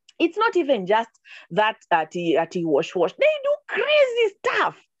 it's not even just that at wash. They do crazy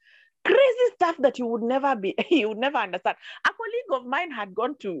stuff that you would never understand. A colleague of mine had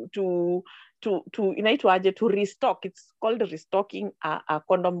gone to restock. It's called restocking a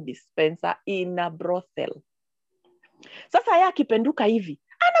condom dispenser in a brothel. Sasa yeye akipenduka hivi,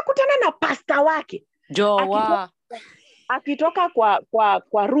 anakutana na pasta wake. Joa. Akitoka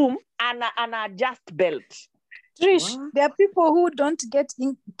kwa room, ana adjust belt. Trish, there are people who don't get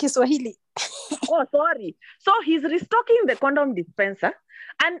in Kiswahili. Oh, sorry. So he's restocking the condom dispenser,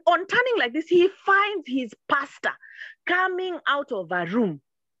 and on turning like this, he finds his pastor coming out of a room.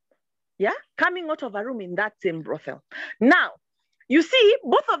 Yeah, coming out of a room in that same brothel. Now, you see,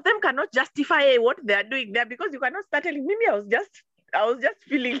 both of them cannot justify what they are doing there because you cannot start telling me, I was just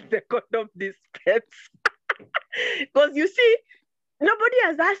feeling the condom dispenser. Because you see, nobody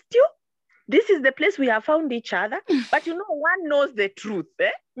has asked you. This is the place we have found each other, but you know, one knows the truth.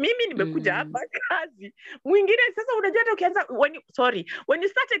 Mimi nimekuja hapa kazi. Mwingine sasa unajua ukianza when you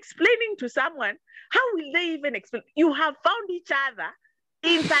start explaining to someone, how will they even explain? You have found each other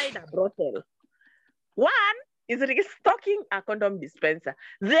inside a brothel. One is restocking a condom dispenser.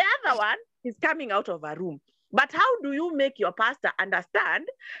 The other one is coming out of a room. But how do you make your pastor understand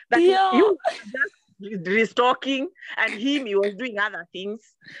that you just restocking and he was doing other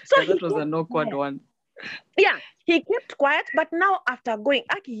things? So that was an awkward one. Yeah, he kept quiet, but now after going,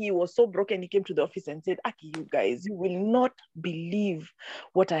 Aki, he was so broken, he came to the office and said, Aki, you guys, you will not believe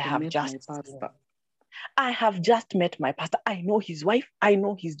what I have just seen. I have just met my pastor. I know his wife. I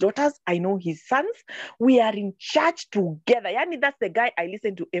know his daughters. I know his sons. We are in church together. Yani, that's the guy I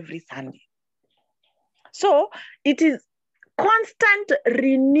listen to every Sunday. So it is constant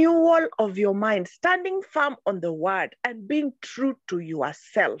renewal of your mind, standing firm on the word and being true to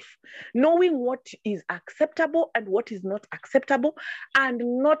yourself, knowing what is acceptable and what is not acceptable, and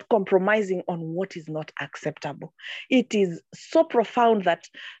not compromising on what is not acceptable. It is so profound that,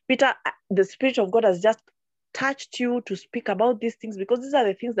 Peter, the Spirit of God has just touched you to speak about these things, because these are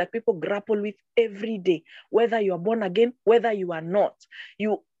the things that people grapple with every day, whether you are born again, whether you are not.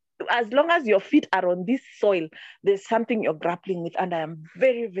 As long as your feet are on this soil, there's something you're grappling with. And I am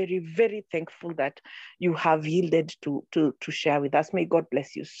very, very, very thankful that you have yielded to share with us. May God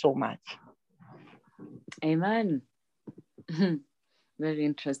bless you so much. Amen. Very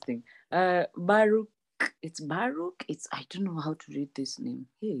interesting. Baruch. It's Baruch. I don't know how to read this name.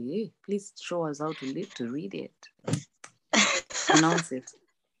 Hey, please show us how to read it. Pronounce it.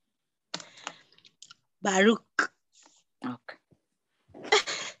 Baruch. Okay.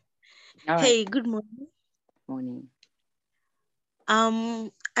 Hey, good morning. Morning.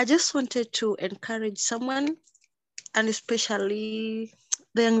 I just wanted to encourage someone, and especially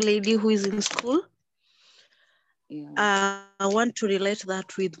the young lady who is in school. I want to relate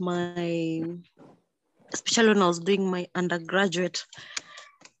that with especially when I was doing my undergraduate.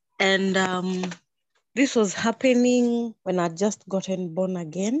 And this was happening when I'd just gotten born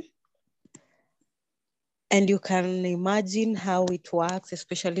again. And you can imagine how it works,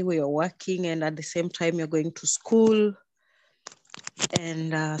 especially when you're working and at the same time you're going to school.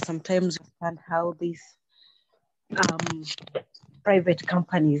 And sometimes you understand how these private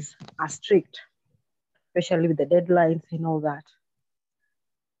companies are strict, especially with the deadlines and all that.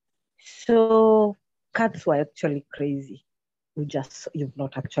 So cuts were actually crazy. You've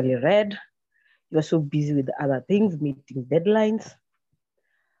not actually read. You're so busy with other things, meeting deadlines.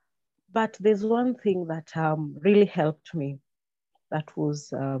 But there's one thing that really helped me. That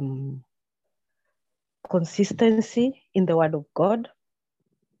was consistency in the Word of God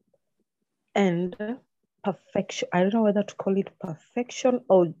and perfection. I don't know whether to call it perfection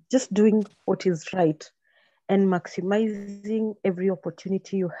or just doing what is right and maximizing every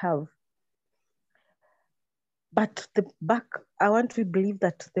opportunity you have. But I want to believe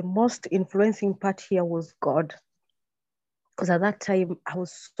that the most influencing part here was God. Because at that time, I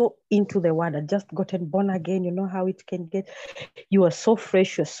was so into the word. I'd just gotten born again. You know how it can get. You are so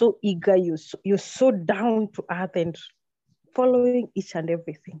fresh. You're so eager. You're so down to earth and following each and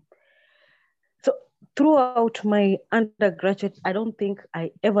everything. So throughout my undergraduate, I don't think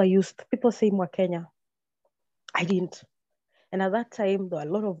I ever used, people say Mwakenya. I didn't. And at that time, there were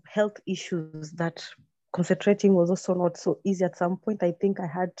a lot of health issues that concentrating was also not so easy. At some point, I think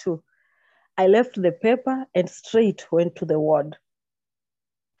I left the paper and straight went to the ward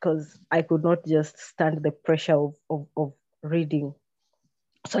because I could not just stand the pressure of reading.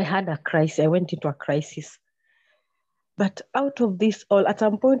 So I had a crisis. I went into a crisis. But out of this all, at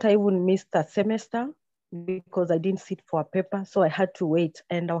some point, I even missed a semester because I didn't sit for a paper. So I had to wait.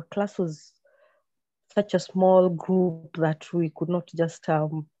 And our class was such a small group that we could not just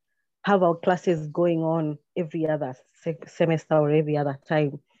have our classes going on every other semester or every other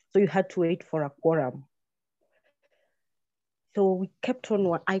time. So you had to wait for a quorum. So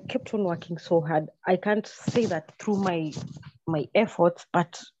I kept on working so hard. I can't say that through my efforts,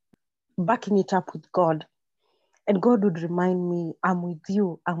 but backing it up with God. And God would remind me, I'm with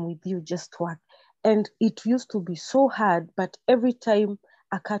you, just work. And it used to be so hard, but every time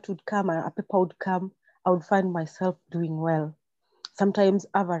a cat would come and a paper would come, I would find myself doing well, sometimes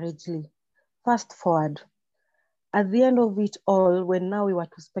averagely. Fast forward, at the end of it all, when now we were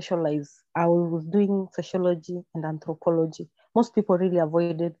to specialize, I was doing sociology and anthropology. Most people really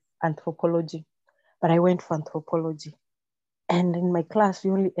avoided anthropology, but I went for anthropology. And in my class,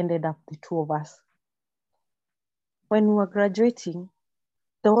 we only ended up the two of us. When we were graduating,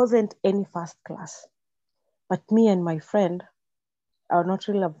 there wasn't any first class, but me and my friend, or not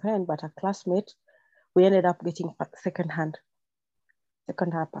really a friend, but a classmate, we ended up getting second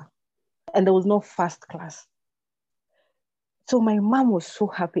upper, and there was no first class. So my mom was so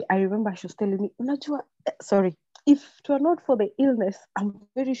happy. I remember she was telling me, sorry, if it were not for the illness, I'm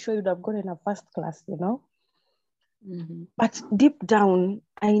very sure you'd have gotten a first class, you know? Mm-hmm. But deep down,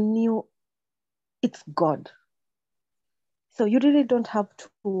 I knew it's God. So you really don't have to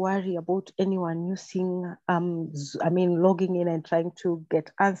worry about anyone using, logging in and trying to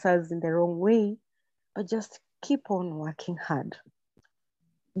get answers in the wrong way, but just keep on working hard.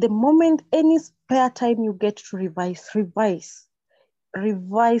 The moment any spare time you get to revise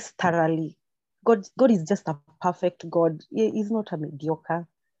thoroughly. God is just a perfect God. He's not a mediocre.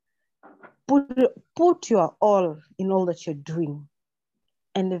 Put your all in all that you're doing,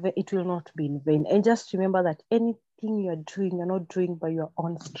 and it will not be in vain. And just remember that anything you're doing, you're not doing by your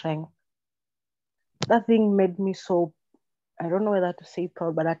own strength. That thing made me so, I don't know whether to say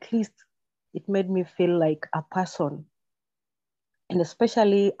proud, but at least it made me feel like a person. And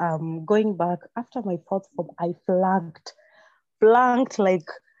especially going back after my fourth form, I flunked like,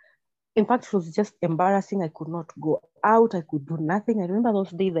 in fact, it was just embarrassing. I could not go out. I could do nothing. I remember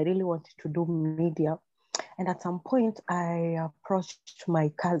those days I really wanted to do media. And at some point, I approached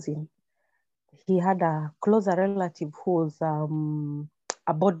my cousin. He had a closer relative who was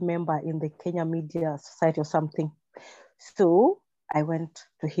a board member in the Kenya Media Society or something. So I went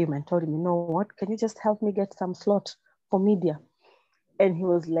to him and told him, you know what, can you just help me get some slot for media? And he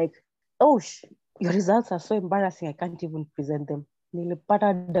was like, oh, your results are so embarrassing. I can't even present them.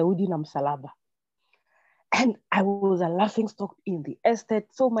 Nilipata Daudi na msalaba. And I was a laughingstock in the estate.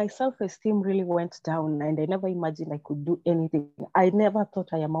 So my self-esteem really went down, and I never imagined I could do anything. I never thought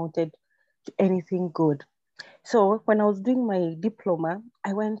I amounted to anything good. So when I was doing my diploma,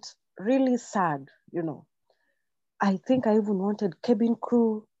 I went really sad, you know. I think I even wanted cabin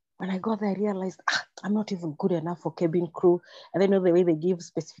crew. When I got there, I realized, I'm not even good enough for cabin crew. And then the way they give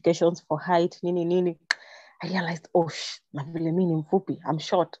specifications for height, nini. I realized, I'm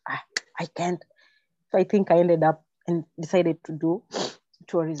short. I can't. So I think I ended up and decided to do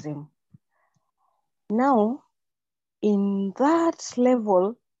tourism. Now, in that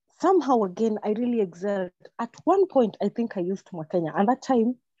level, somehow again, I really excelled. At one point, I think I used Mwakenya. And that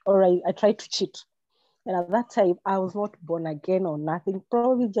time, I tried to cheat. And at that time, I was not born again or nothing,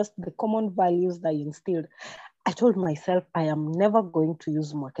 probably just the common values that I instilled. I told myself, I am never going to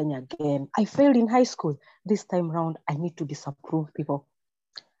use Mwakenya again. I failed in high school. This time around, I need to disapprove people.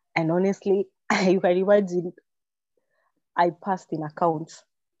 And honestly, you can imagine, I passed in accounts.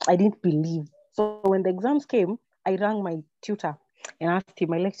 I didn't believe. So when the exams came, I rang my tutor and asked him,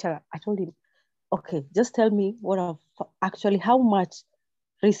 my lecturer, I told him, okay, just tell me how much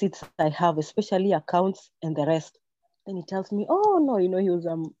receipts I have, especially accounts and the rest. Then he tells me, oh no, he was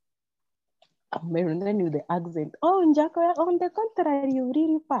American with the accent. Oh, Njako, on the contrary, you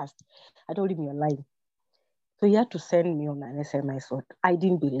really passed. I told him, you're lying. So he had to send me on an SMS. I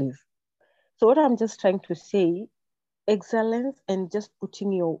didn't believe. So what I'm just trying to say, excellence and just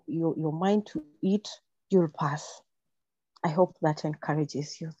putting your mind to it, you'll pass. I hope that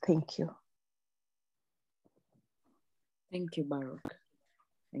encourages you. Thank you. Thank you, Baruch.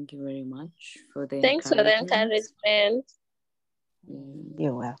 Thank you very much for the Thanks for the encouragement.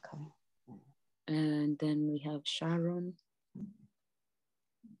 You're welcome. And then we have Sharon.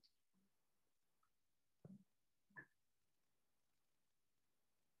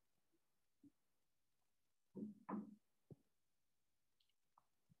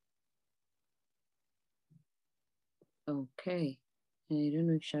 Okay. I don't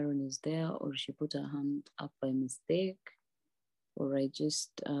know if Sharon is there or she put her hand up by mistake, or I just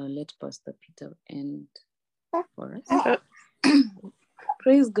let Pastor Peter end for us.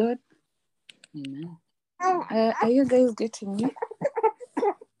 Praise God. Amen. Are you guys getting me?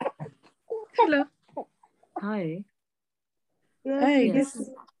 Hello. Hi. Yes, Hi. yes.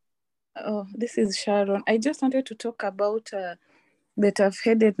 This is Sharon. I just wanted to talk about the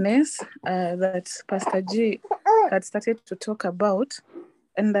tough-headedness that Pastor G had started to talk about.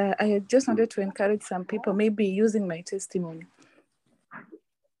 And I just wanted to encourage some people, maybe using my testimony.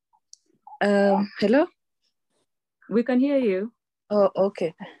 Hello? We can hear you. Oh,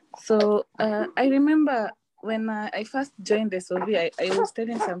 okay. So I remember when I first joined SOV, I was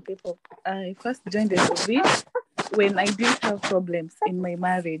telling some people, I first joined SOV when I didn't have problems in my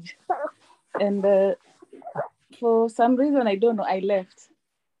marriage. And for some reason, I don't know, I left.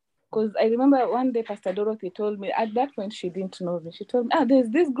 Because I remember one day Pastor Dorothy told me, at that point she didn't know me. She told me, there's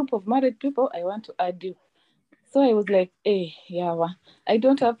this group of married people, I want to add you. So I was like, hey, Yawa, I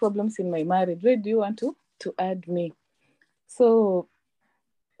don't have problems in my marriage. Where do you want to add me? So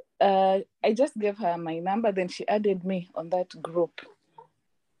I just gave her my number, then she added me on that group.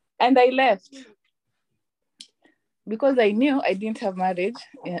 And I left because I knew I didn't have marriage.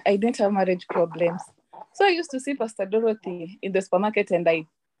 I didn't have marriage problems. So I used to see Pastor Dorothy in the supermarket and I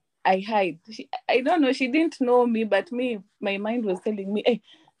hide. I don't know, she didn't know me, but my mind was telling me, hey,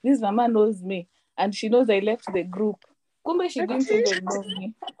 this mama knows me. And she knows I left the group. Kumbe, she didn't even know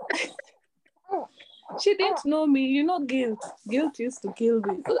me. She didn't know me, you know, guilt. Guilt used to kill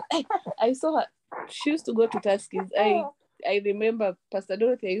me. So I saw her. She used to go to Tuskys. I remember, Pastor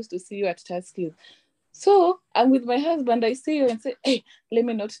Dorothy, I used to see you at Tuskys. So I'm with my husband. I see you and say, hey, let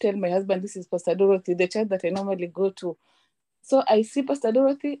me not tell my husband this is Pastor Dorothy, the church that I normally go to. So I see Pastor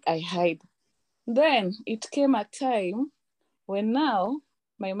Dorothy, I hide. Then it came a time when now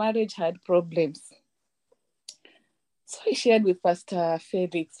my marriage had problems. So I shared with Pastor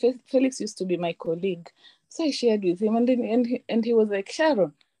Felix. Felix used to be my colleague. So I shared with him and he was like,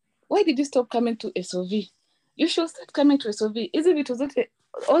 Sharon, why did you stop coming to SOV? You should start coming to SOV. Isn't it was okay?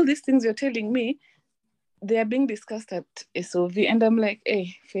 All these things you're telling me, they are being discussed at SOV. And I'm like,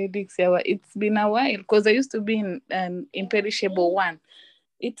 hey, Felix, it's been a while because I used to be in an imperishable one.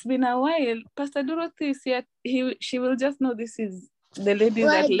 It's been a while. Pastor Dorothy is here. She will just know this is the lady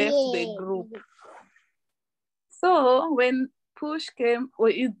that left the group. So when push came, or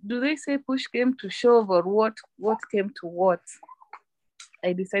do they say push came to shove, or what came to what?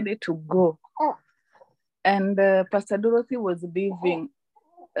 I decided to go. And Pastor Dorothy was leaving.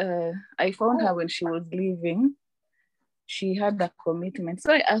 I found her when she was leaving. She had a commitment.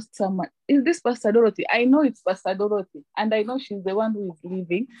 So I asked someone, is this Pastor Dorothy? I know it's Pastor Dorothy, and I know she's the one who is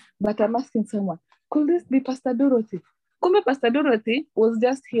leaving, but I'm asking someone, could this be Pastor Dorothy? Kumbe Pastor Dorothy was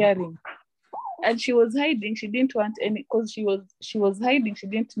just hearing. And she was hiding. She didn't want any, because she was hiding. She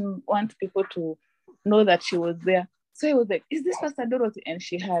didn't want people to know that she was there. So I was like, is this Pastor Dorothy? And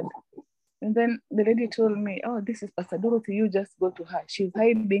she had. And then the lady told me, oh, this is Pastor Dorothy. You just go to her. She's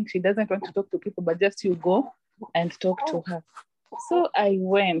hiding. She doesn't want to talk to people, but just you go and talk to her. So I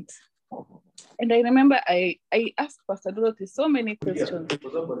went. And I remember I asked Pastor Dorothy so many questions.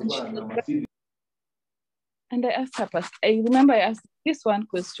 And I asked her, I remember I asked this one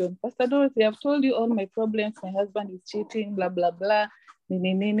question, Pastor Dorothy, I've told you all my problems. My husband is cheating, blah, blah, blah,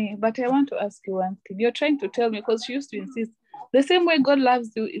 nini. But I want to ask you one thing. You're trying to tell me, because she used to insist, the same way God loves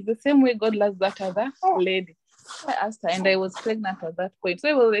you is the same way God loves that other lady. So I asked her, and I was pregnant at that point. So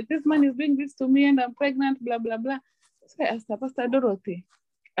I was like, this man is doing this to me and I'm pregnant, blah, blah, blah. So I asked her, Pastor Dorothy,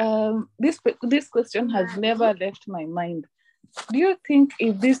 this question has never left my mind. Do you think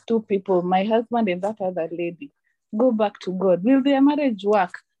if these two people, my husband and that other lady, go back to God, will their marriage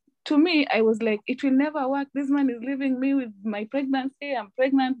work? To me, I was like, it will never work. This man is leaving me with my pregnancy. I'm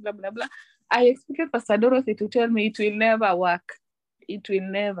pregnant, blah, blah, blah. I expected Pastor Dorothy to tell me it will never work. It will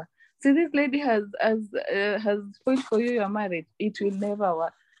never. See, this lady has spoiled for you your marriage. It will never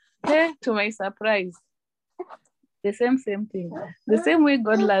work. Hey, to my surprise, the same thing. The same way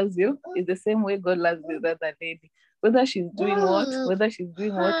God loves you is the same way God loves the other lady. Whether she's doing what.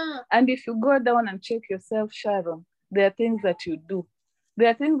 And if you go down and check yourself, Sharon, there are things that you do. there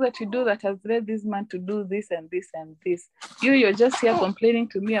are things that you do that has led this man to do this and this and this. You're just here complaining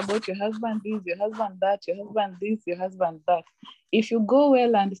to me about your husband this, your husband that, your husband this, your husband that. If you go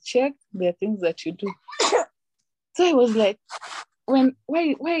well and check, there are things that you do. So I was like, why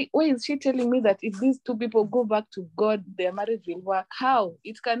is she telling me that if these two people go back to God, their marriage will work? How?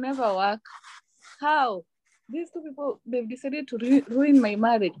 It can never work. How? These two people, they've decided to ruin my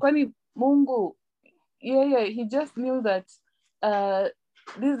marriage. Kwani Mungu, he just knew that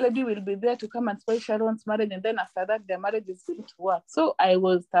this lady will be there to come and spoil Sharon's marriage, and then after that, their marriage is going to work. So I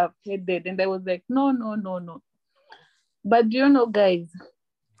was tough-headed, and I was like, no. But do you know, guys,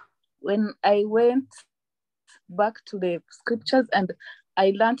 when I went back to the scriptures and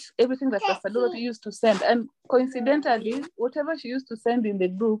I learned everything that Pastor Dorothy used to send, and coincidentally, whatever she used to send in the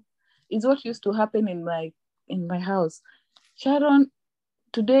group is what used to happen in my house. Sharon,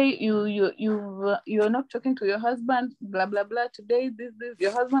 today you're not talking to your husband, blah blah blah. Today this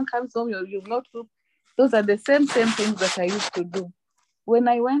your husband comes home, you've not cooked. Those are the same things that I used to do. When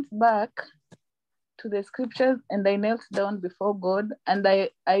I went back to the scriptures and I knelt down before God and I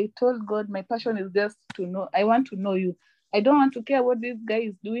told God, my passion is just to know. I want to know you. I don't want to care what this guy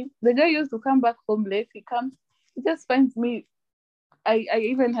is doing. The guy used to come back home late. He just finds me. I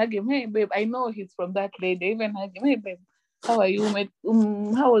even hug him. Hey babe, I know he's from that lady. I even hug him. Hey babe, how are you, mate?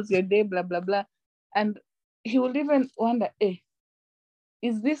 How was your day? Blah, blah, blah. And he will even wonder,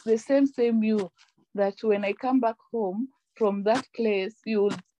 is this the same you that when I come back home from that place, you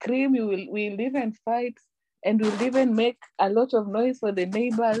will scream, we'll even fight, and we'll even make a lot of noise for the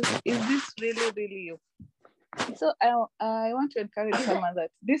neighbors? Is this really you? So I want to encourage someone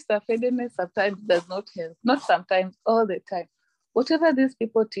that this self-awareness sometimes does not help. Not sometimes, all the time. Whatever these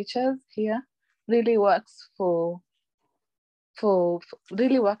people teach us here really works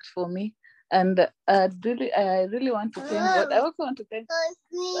really worked for me, and I really want to thank God. I also want to thank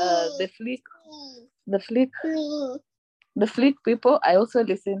the flick people. I also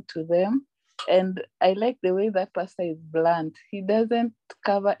listen to them, and I like the way that pastor is blunt. He doesn't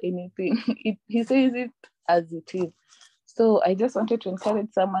cover anything. He says it as it is. So I just wanted to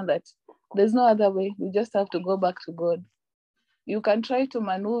encourage someone that there's no other way. We just have to go back to God. You can try to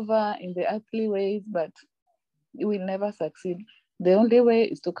maneuver in the earthly ways, but you will never succeed. The only way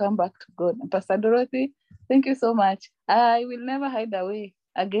is to come back to God. And Pastor Dorothy, thank you so much. I will never hide away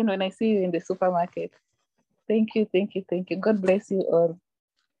again when I see you in the supermarket. Thank you. God bless you all.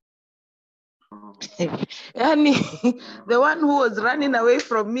 Yani, the one who was running away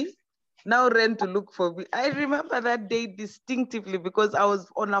from me now ran to look for me. I remember that day distinctively because I was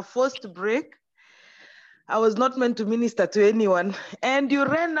on a forced break. I was not meant to minister to anyone. And you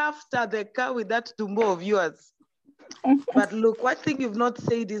ran after the car with that tumbo of yours. But look, one thing you've not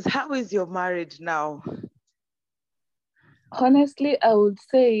said is, how is your marriage now? Honestly, I would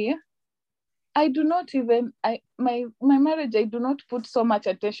say I do not even, my marriage, I do not put so much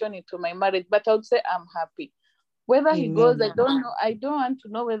attention into my marriage, but I would say I'm happy. Whether he goes, I don't know. I don't want to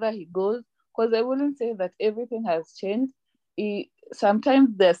know whether he goes, because I wouldn't say that everything has changed.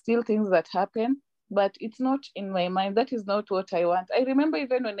 Sometimes there are still things that happen, but it's not in my mind. That is not what I want. I remember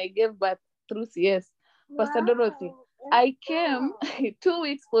even when I gave birth through CS, Pastor Dorothy, I came 2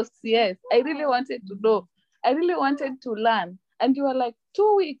 weeks post CS. I really wanted to know. I really wanted to learn. And you were like,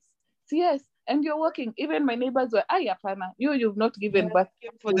 2 weeks, CS, and you're working. Even my neighbors were, Yapana, you've not given birth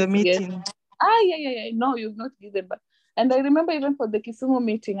for the meeting. Yeah. No, you've not given birth. And I remember even for the Kisumu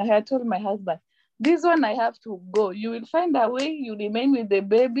meeting, I had told my husband, this one I have to go. You will find a way, you remain with the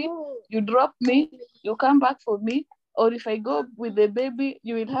baby, you drop me, you come back for me, or if I go with the baby,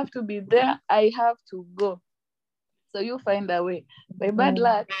 you will have to be there. I have to go. So you find a way. By bad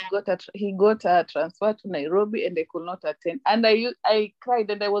luck, he got a transfer to Nairobi and I could not attend. And I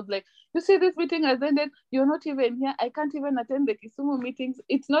cried and I was like, you see, this meeting has ended. You're not even here. I can't even attend the Kisumu meetings.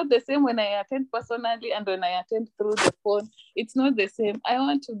 It's not the same when I attend personally and when I attend through the phone. It's not the same. I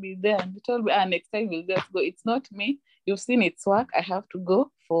want to be there. And he told me, next time we'll just go. It's not me. You've seen its work. I have to go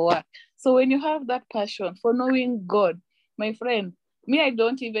for work. So when you have that passion for knowing God, my friend, me, I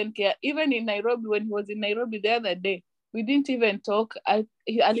don't even care. Even in Nairobi, when he was in Nairobi the other day, we didn't even talk.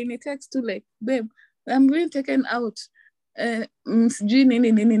 Alini text to like, babe, I'm being taken out. And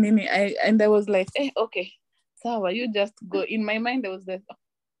I was like, okay, Sawa, you just go. In my mind, there was that,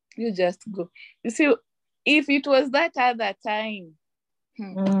 you just go. You see, if it was that other time,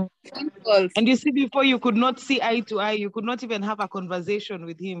 and you see, before you could not see eye to eye, you could not even have a conversation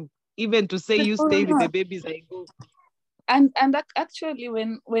with him, even to say you stay with the babies, I go. And actually,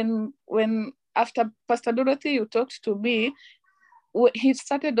 when after Pastor Dorothy, you talked to me, he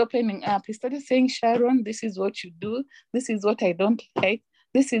started opening up. He started saying, Sharon, this is what you do. This is what I don't like.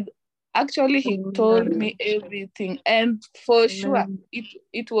 This is actually, he told me everything. And for sure,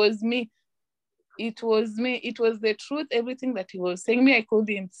 it was me. It was me. It was the truth. Everything that he was saying, me, I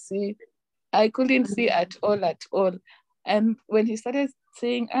couldn't see. I couldn't see at all. And when he started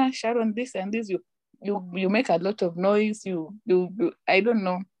saying, Sharon, this and this, you make a lot of noise. You I don't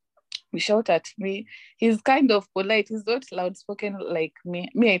know. You shout at me. He's kind of polite. He's not loud spoken like me.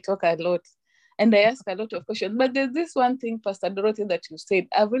 Me, I talk a lot. And I ask a lot of questions. But there's this one thing, Pastor Dorothy, that you said.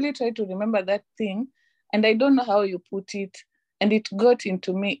 I've really tried to remember that thing. And I don't know how you put it. And it got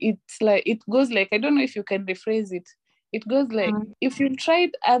into me. It's like, it goes like, I don't know if you can rephrase it. It goes like, if you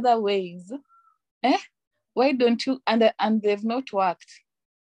tried other ways, why don't you, and they've not worked.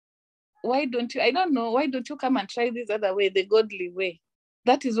 Why don't you, I don't know, why don't you come and try this other way, the godly way?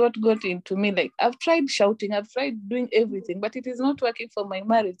 That is what got into me. Like, I've tried shouting, I've tried doing everything, but it is not working for my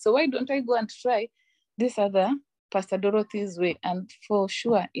marriage. So why don't I go and try this other Pastor Dorothy's way? And for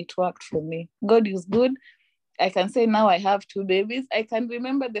sure, it worked for me. God is good. I can say now I have 2 babies. I can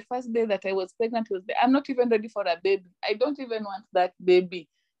remember the first day that I was pregnant. I'm not even ready for a baby. I don't even want that baby.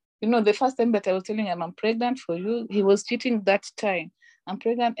 You know, the first time that I was telling him, I'm pregnant for you, he was cheating that time. I'm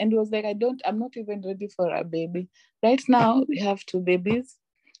pregnant. And he was like, I'm not even ready for a baby. Right now, we have 2 babies.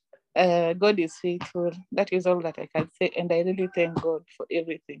 God is faithful. That is all that I can say. And I really thank God for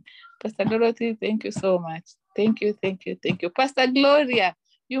everything. Pastor Dorothy, thank you so much. Thank you. Pastor Gloria,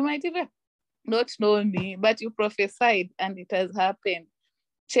 you might even not know me, but you prophesied and it has happened.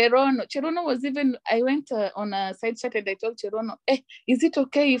 Cherono was even, I went on a side chat and I told Cherono, is it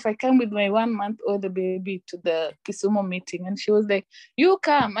okay if I come with my 1-month-old baby to the Kisumu meeting? And she was like, you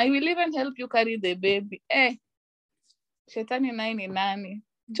come, I will even help you carry the baby. Shetani nani nani.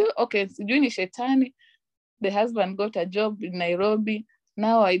 Okay, sijui ni shetani. The husband got a job in Nairobi.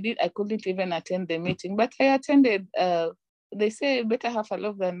 Now I couldn't even attend the meeting, but I attended. They say better have a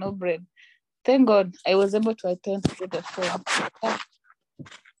loaf than no bread. Thank God I was able to attend to the phone.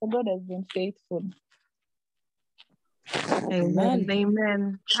 So God has been faithful.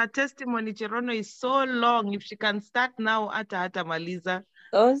 Amen. Her testimony, Cherono, is so long. If she can start now, hata maliza.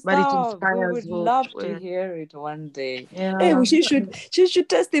 But it inspires. We would love to hear it one day. Yeah. Hey, she should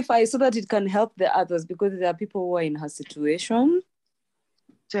testify so that it can help the others, because there are people who are in her situation.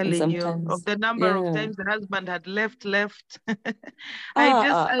 Telling you of the number of times the husband had left.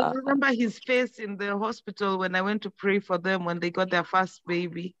 I remember his face in the hospital when I went to pray for them when they got their first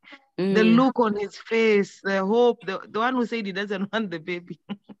baby. The look on his face, the hope, the one who said he doesn't want the baby.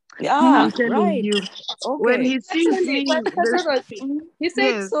 I'm telling you. Okay. When he sees me, he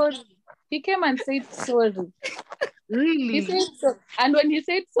said sorry. He came and said sorry. Really? He said so. And when he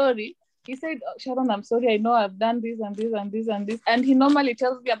said sorry, he said, Sharon, I'm sorry, I know I've done this and this and this and this. And he normally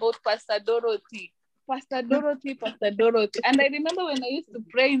tells me about Pastor Dorothy. And I remember when I used to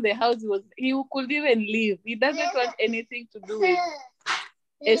pray in the house, he could even leave. He doesn't want anything to do with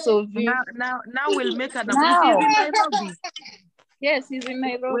SOV. Now we'll make an appointment. He's in Nairobi. Yes, he's in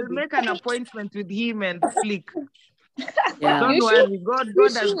Nairobi. We'll make an appointment with him and Flick. Yeah. Don't worry. God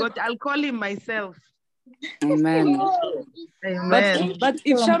has got. I'll call him myself. Amen. Amen. But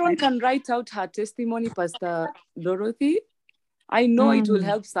if Sharon can write out her testimony, Pastor Dorothy, I know it will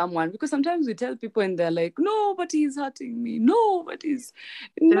help someone, because sometimes we tell people and they're like, no, but he's hurting me. No, but he's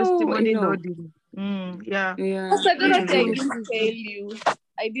testimony loading. Yeah. Pastor Dorothy,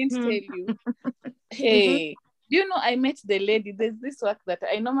 I didn't tell you. Hey. Do you know, I met the lady. There's this work that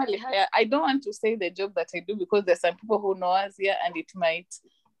I normally hire. I don't want to say the job that I do, because there's some people who know us here and it might,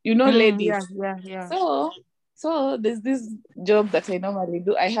 ladies. Yeah. So there's this job that I normally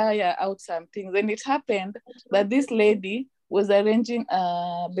do. I hire out some things. And it happened that this lady was arranging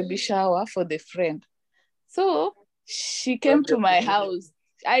a baby shower for the friend. So she came to my house.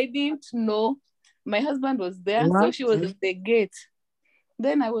 I didn't know. My husband was there. So she was at the gate.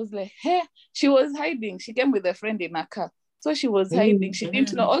 Then I was like, hey, she was hiding. She came with a friend in a car. So she was hiding. She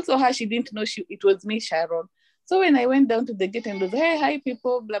didn't know. Also, she didn't know it was me, Sharon. So when I went down to the gate and was, hey, hi,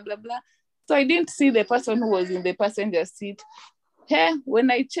 people, blah, blah, blah. So I didn't see the person who was in the passenger seat. Hey,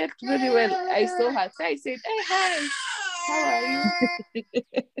 when I checked very well, I saw her. So I said, hey, hi, how are you?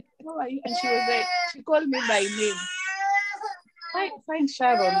 How are you? And she was like, she called me by name. Fine,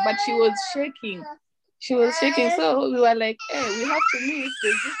 Sharon. But she was shaking. So we were like, hey, we have to meet.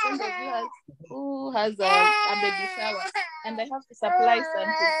 There's this friend of yours who has a baby shower, and I have to supply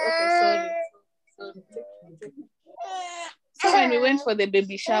something. Okay, sorry. So when we went for the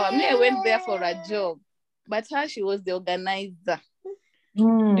baby shower, I went there for a job, but she was the organizer.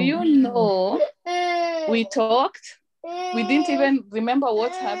 Do you know, we talked, we didn't even remember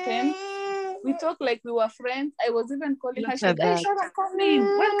what happened. We talked like we were friends. I was even calling her. Look She was, at hey, that. Sharon, come in.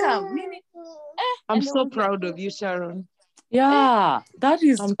 Welcome. Mimi. I'm so proud of you, Sharon. Yeah, that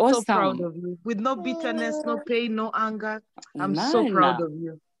is I'm awesome. so proud of you. With no bitterness, no pain, no anger. I'm so Amen. proud of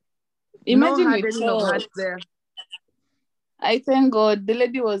you. Imagine No you hardening of heart talked. there. I thank God the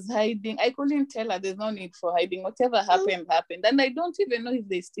lady was hiding. I couldn't tell her there's no need for hiding. Whatever happened, happened. And I don't even know if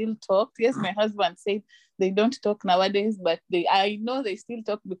they still talk. Yes, my husband said they don't talk nowadays, but I know they still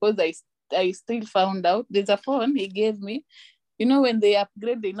talk because I still found out. There's a phone he gave me. You know, when they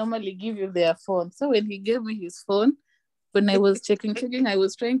upgrade, they normally give you their phone. So when he gave me his phone, when I was checking, I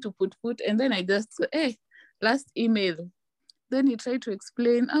was trying to put, and then I just, hey, last email. Then he tried to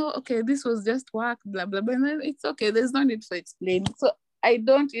explain, oh, okay, this was just work, blah, blah, blah. And then it's okay, there's no need for explaining. So I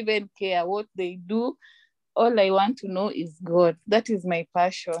don't even care what they do. All I want to know is God. That is my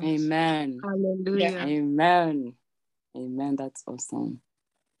passion. Amen. Hallelujah. Yeah. Amen. Amen. That's awesome.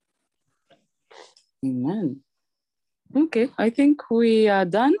 Amen. Okay, I think we are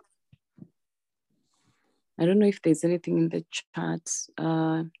done. I don't know if there's anything in the chat.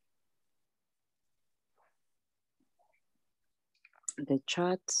 The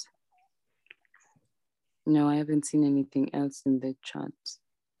chat. No, I haven't seen anything else in the chat.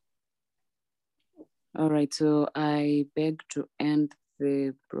 All right, so I beg to end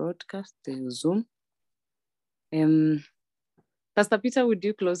the broadcast, the Zoom. Pastor Peter, would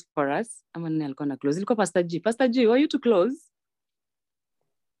you close for us? I'm gonna close. Ilikuwa Pastor G. Pastor G, were you to close?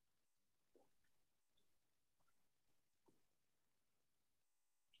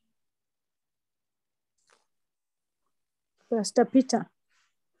 Pastor Peter.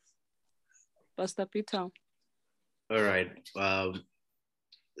 Pastor Peter. All right.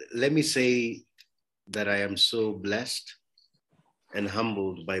 Let me say that I am so blessed and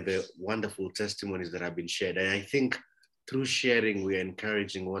humbled by the wonderful testimonies that have been shared. And I think through sharing, we are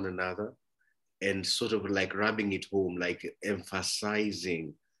encouraging one another and sort of like rubbing it home, like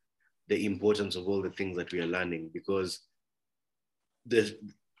emphasizing the importance of all the things that we are learning, because the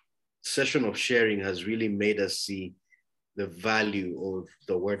session of sharing has really made us see the value of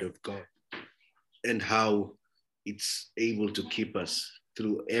the Word of God and how it's able to keep us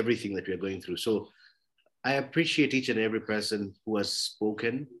through everything that we are going through. So I appreciate each and every person who has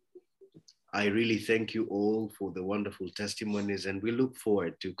spoken. I really thank you all for the wonderful testimonies, and we look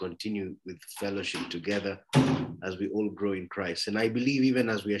forward to continue with fellowship together as we all grow in Christ. And I believe even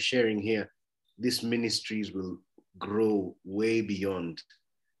as we are sharing here, these ministries will grow way beyond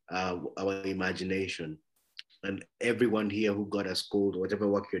our imagination. And everyone here who God has called, whatever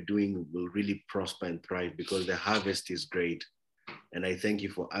work you're doing, will really prosper and thrive because the harvest is great. And I thank you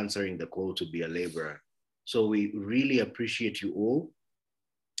for answering the call to be a laborer. So we really appreciate you all.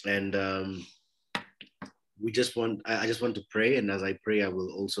 And I just want to pray. And as I pray, I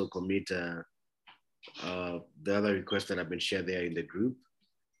will also commit the other requests that have been shared there in the group.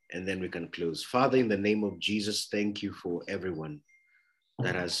 And then we can close. Father, in the name of Jesus, thank you for everyone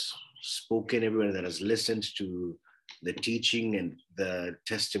that has spoken, everyone that has listened to the teaching and the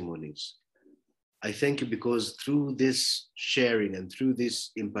testimonies. I thank you because through this sharing and through this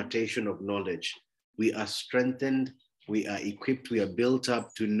impartation of knowledge, we are strengthened, we are equipped, we are built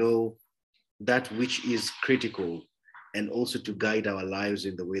up to know that which is critical and also to guide our lives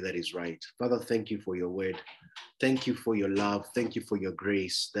in the way that is right. Father, thank you for your word. Thank you for your love. Thank you for your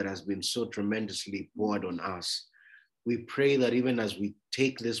grace that has been so tremendously poured on us. We pray that even as we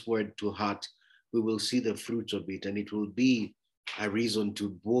take this word to heart, we will see the fruits of it, and it will be a reason to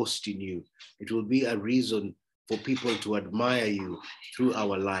boast in you. It will be a reason for people to admire you through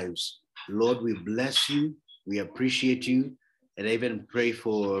our lives. Lord, we bless you. We appreciate you. And I even pray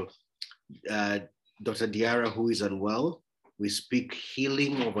for Dr. Diara, who is unwell. We speak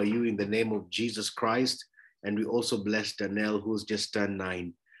healing over you in the name of Jesus Christ. And we also bless Danelle, who's just turned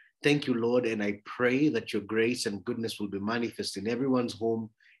 9. Thank you, Lord, and I pray that your grace and goodness will be manifest in everyone's home,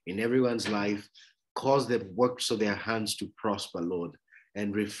 in everyone's life. Cause the works of their hands to prosper, Lord,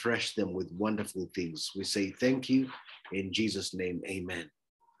 and refresh them with wonderful things. We say thank you in Jesus' name, amen.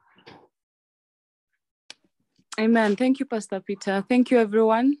 Amen. Thank you, Pastor Peter. Thank you,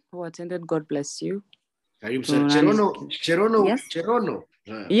 everyone who attended. God bless you. Cherono.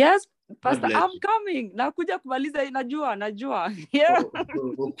 Yes, Pastor, I'm coming. Nakuja kumaliza, najua. Yeah.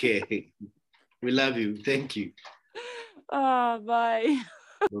 Okay. We love you. Thank you. Bye.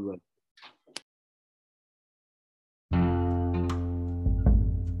 Bye-bye.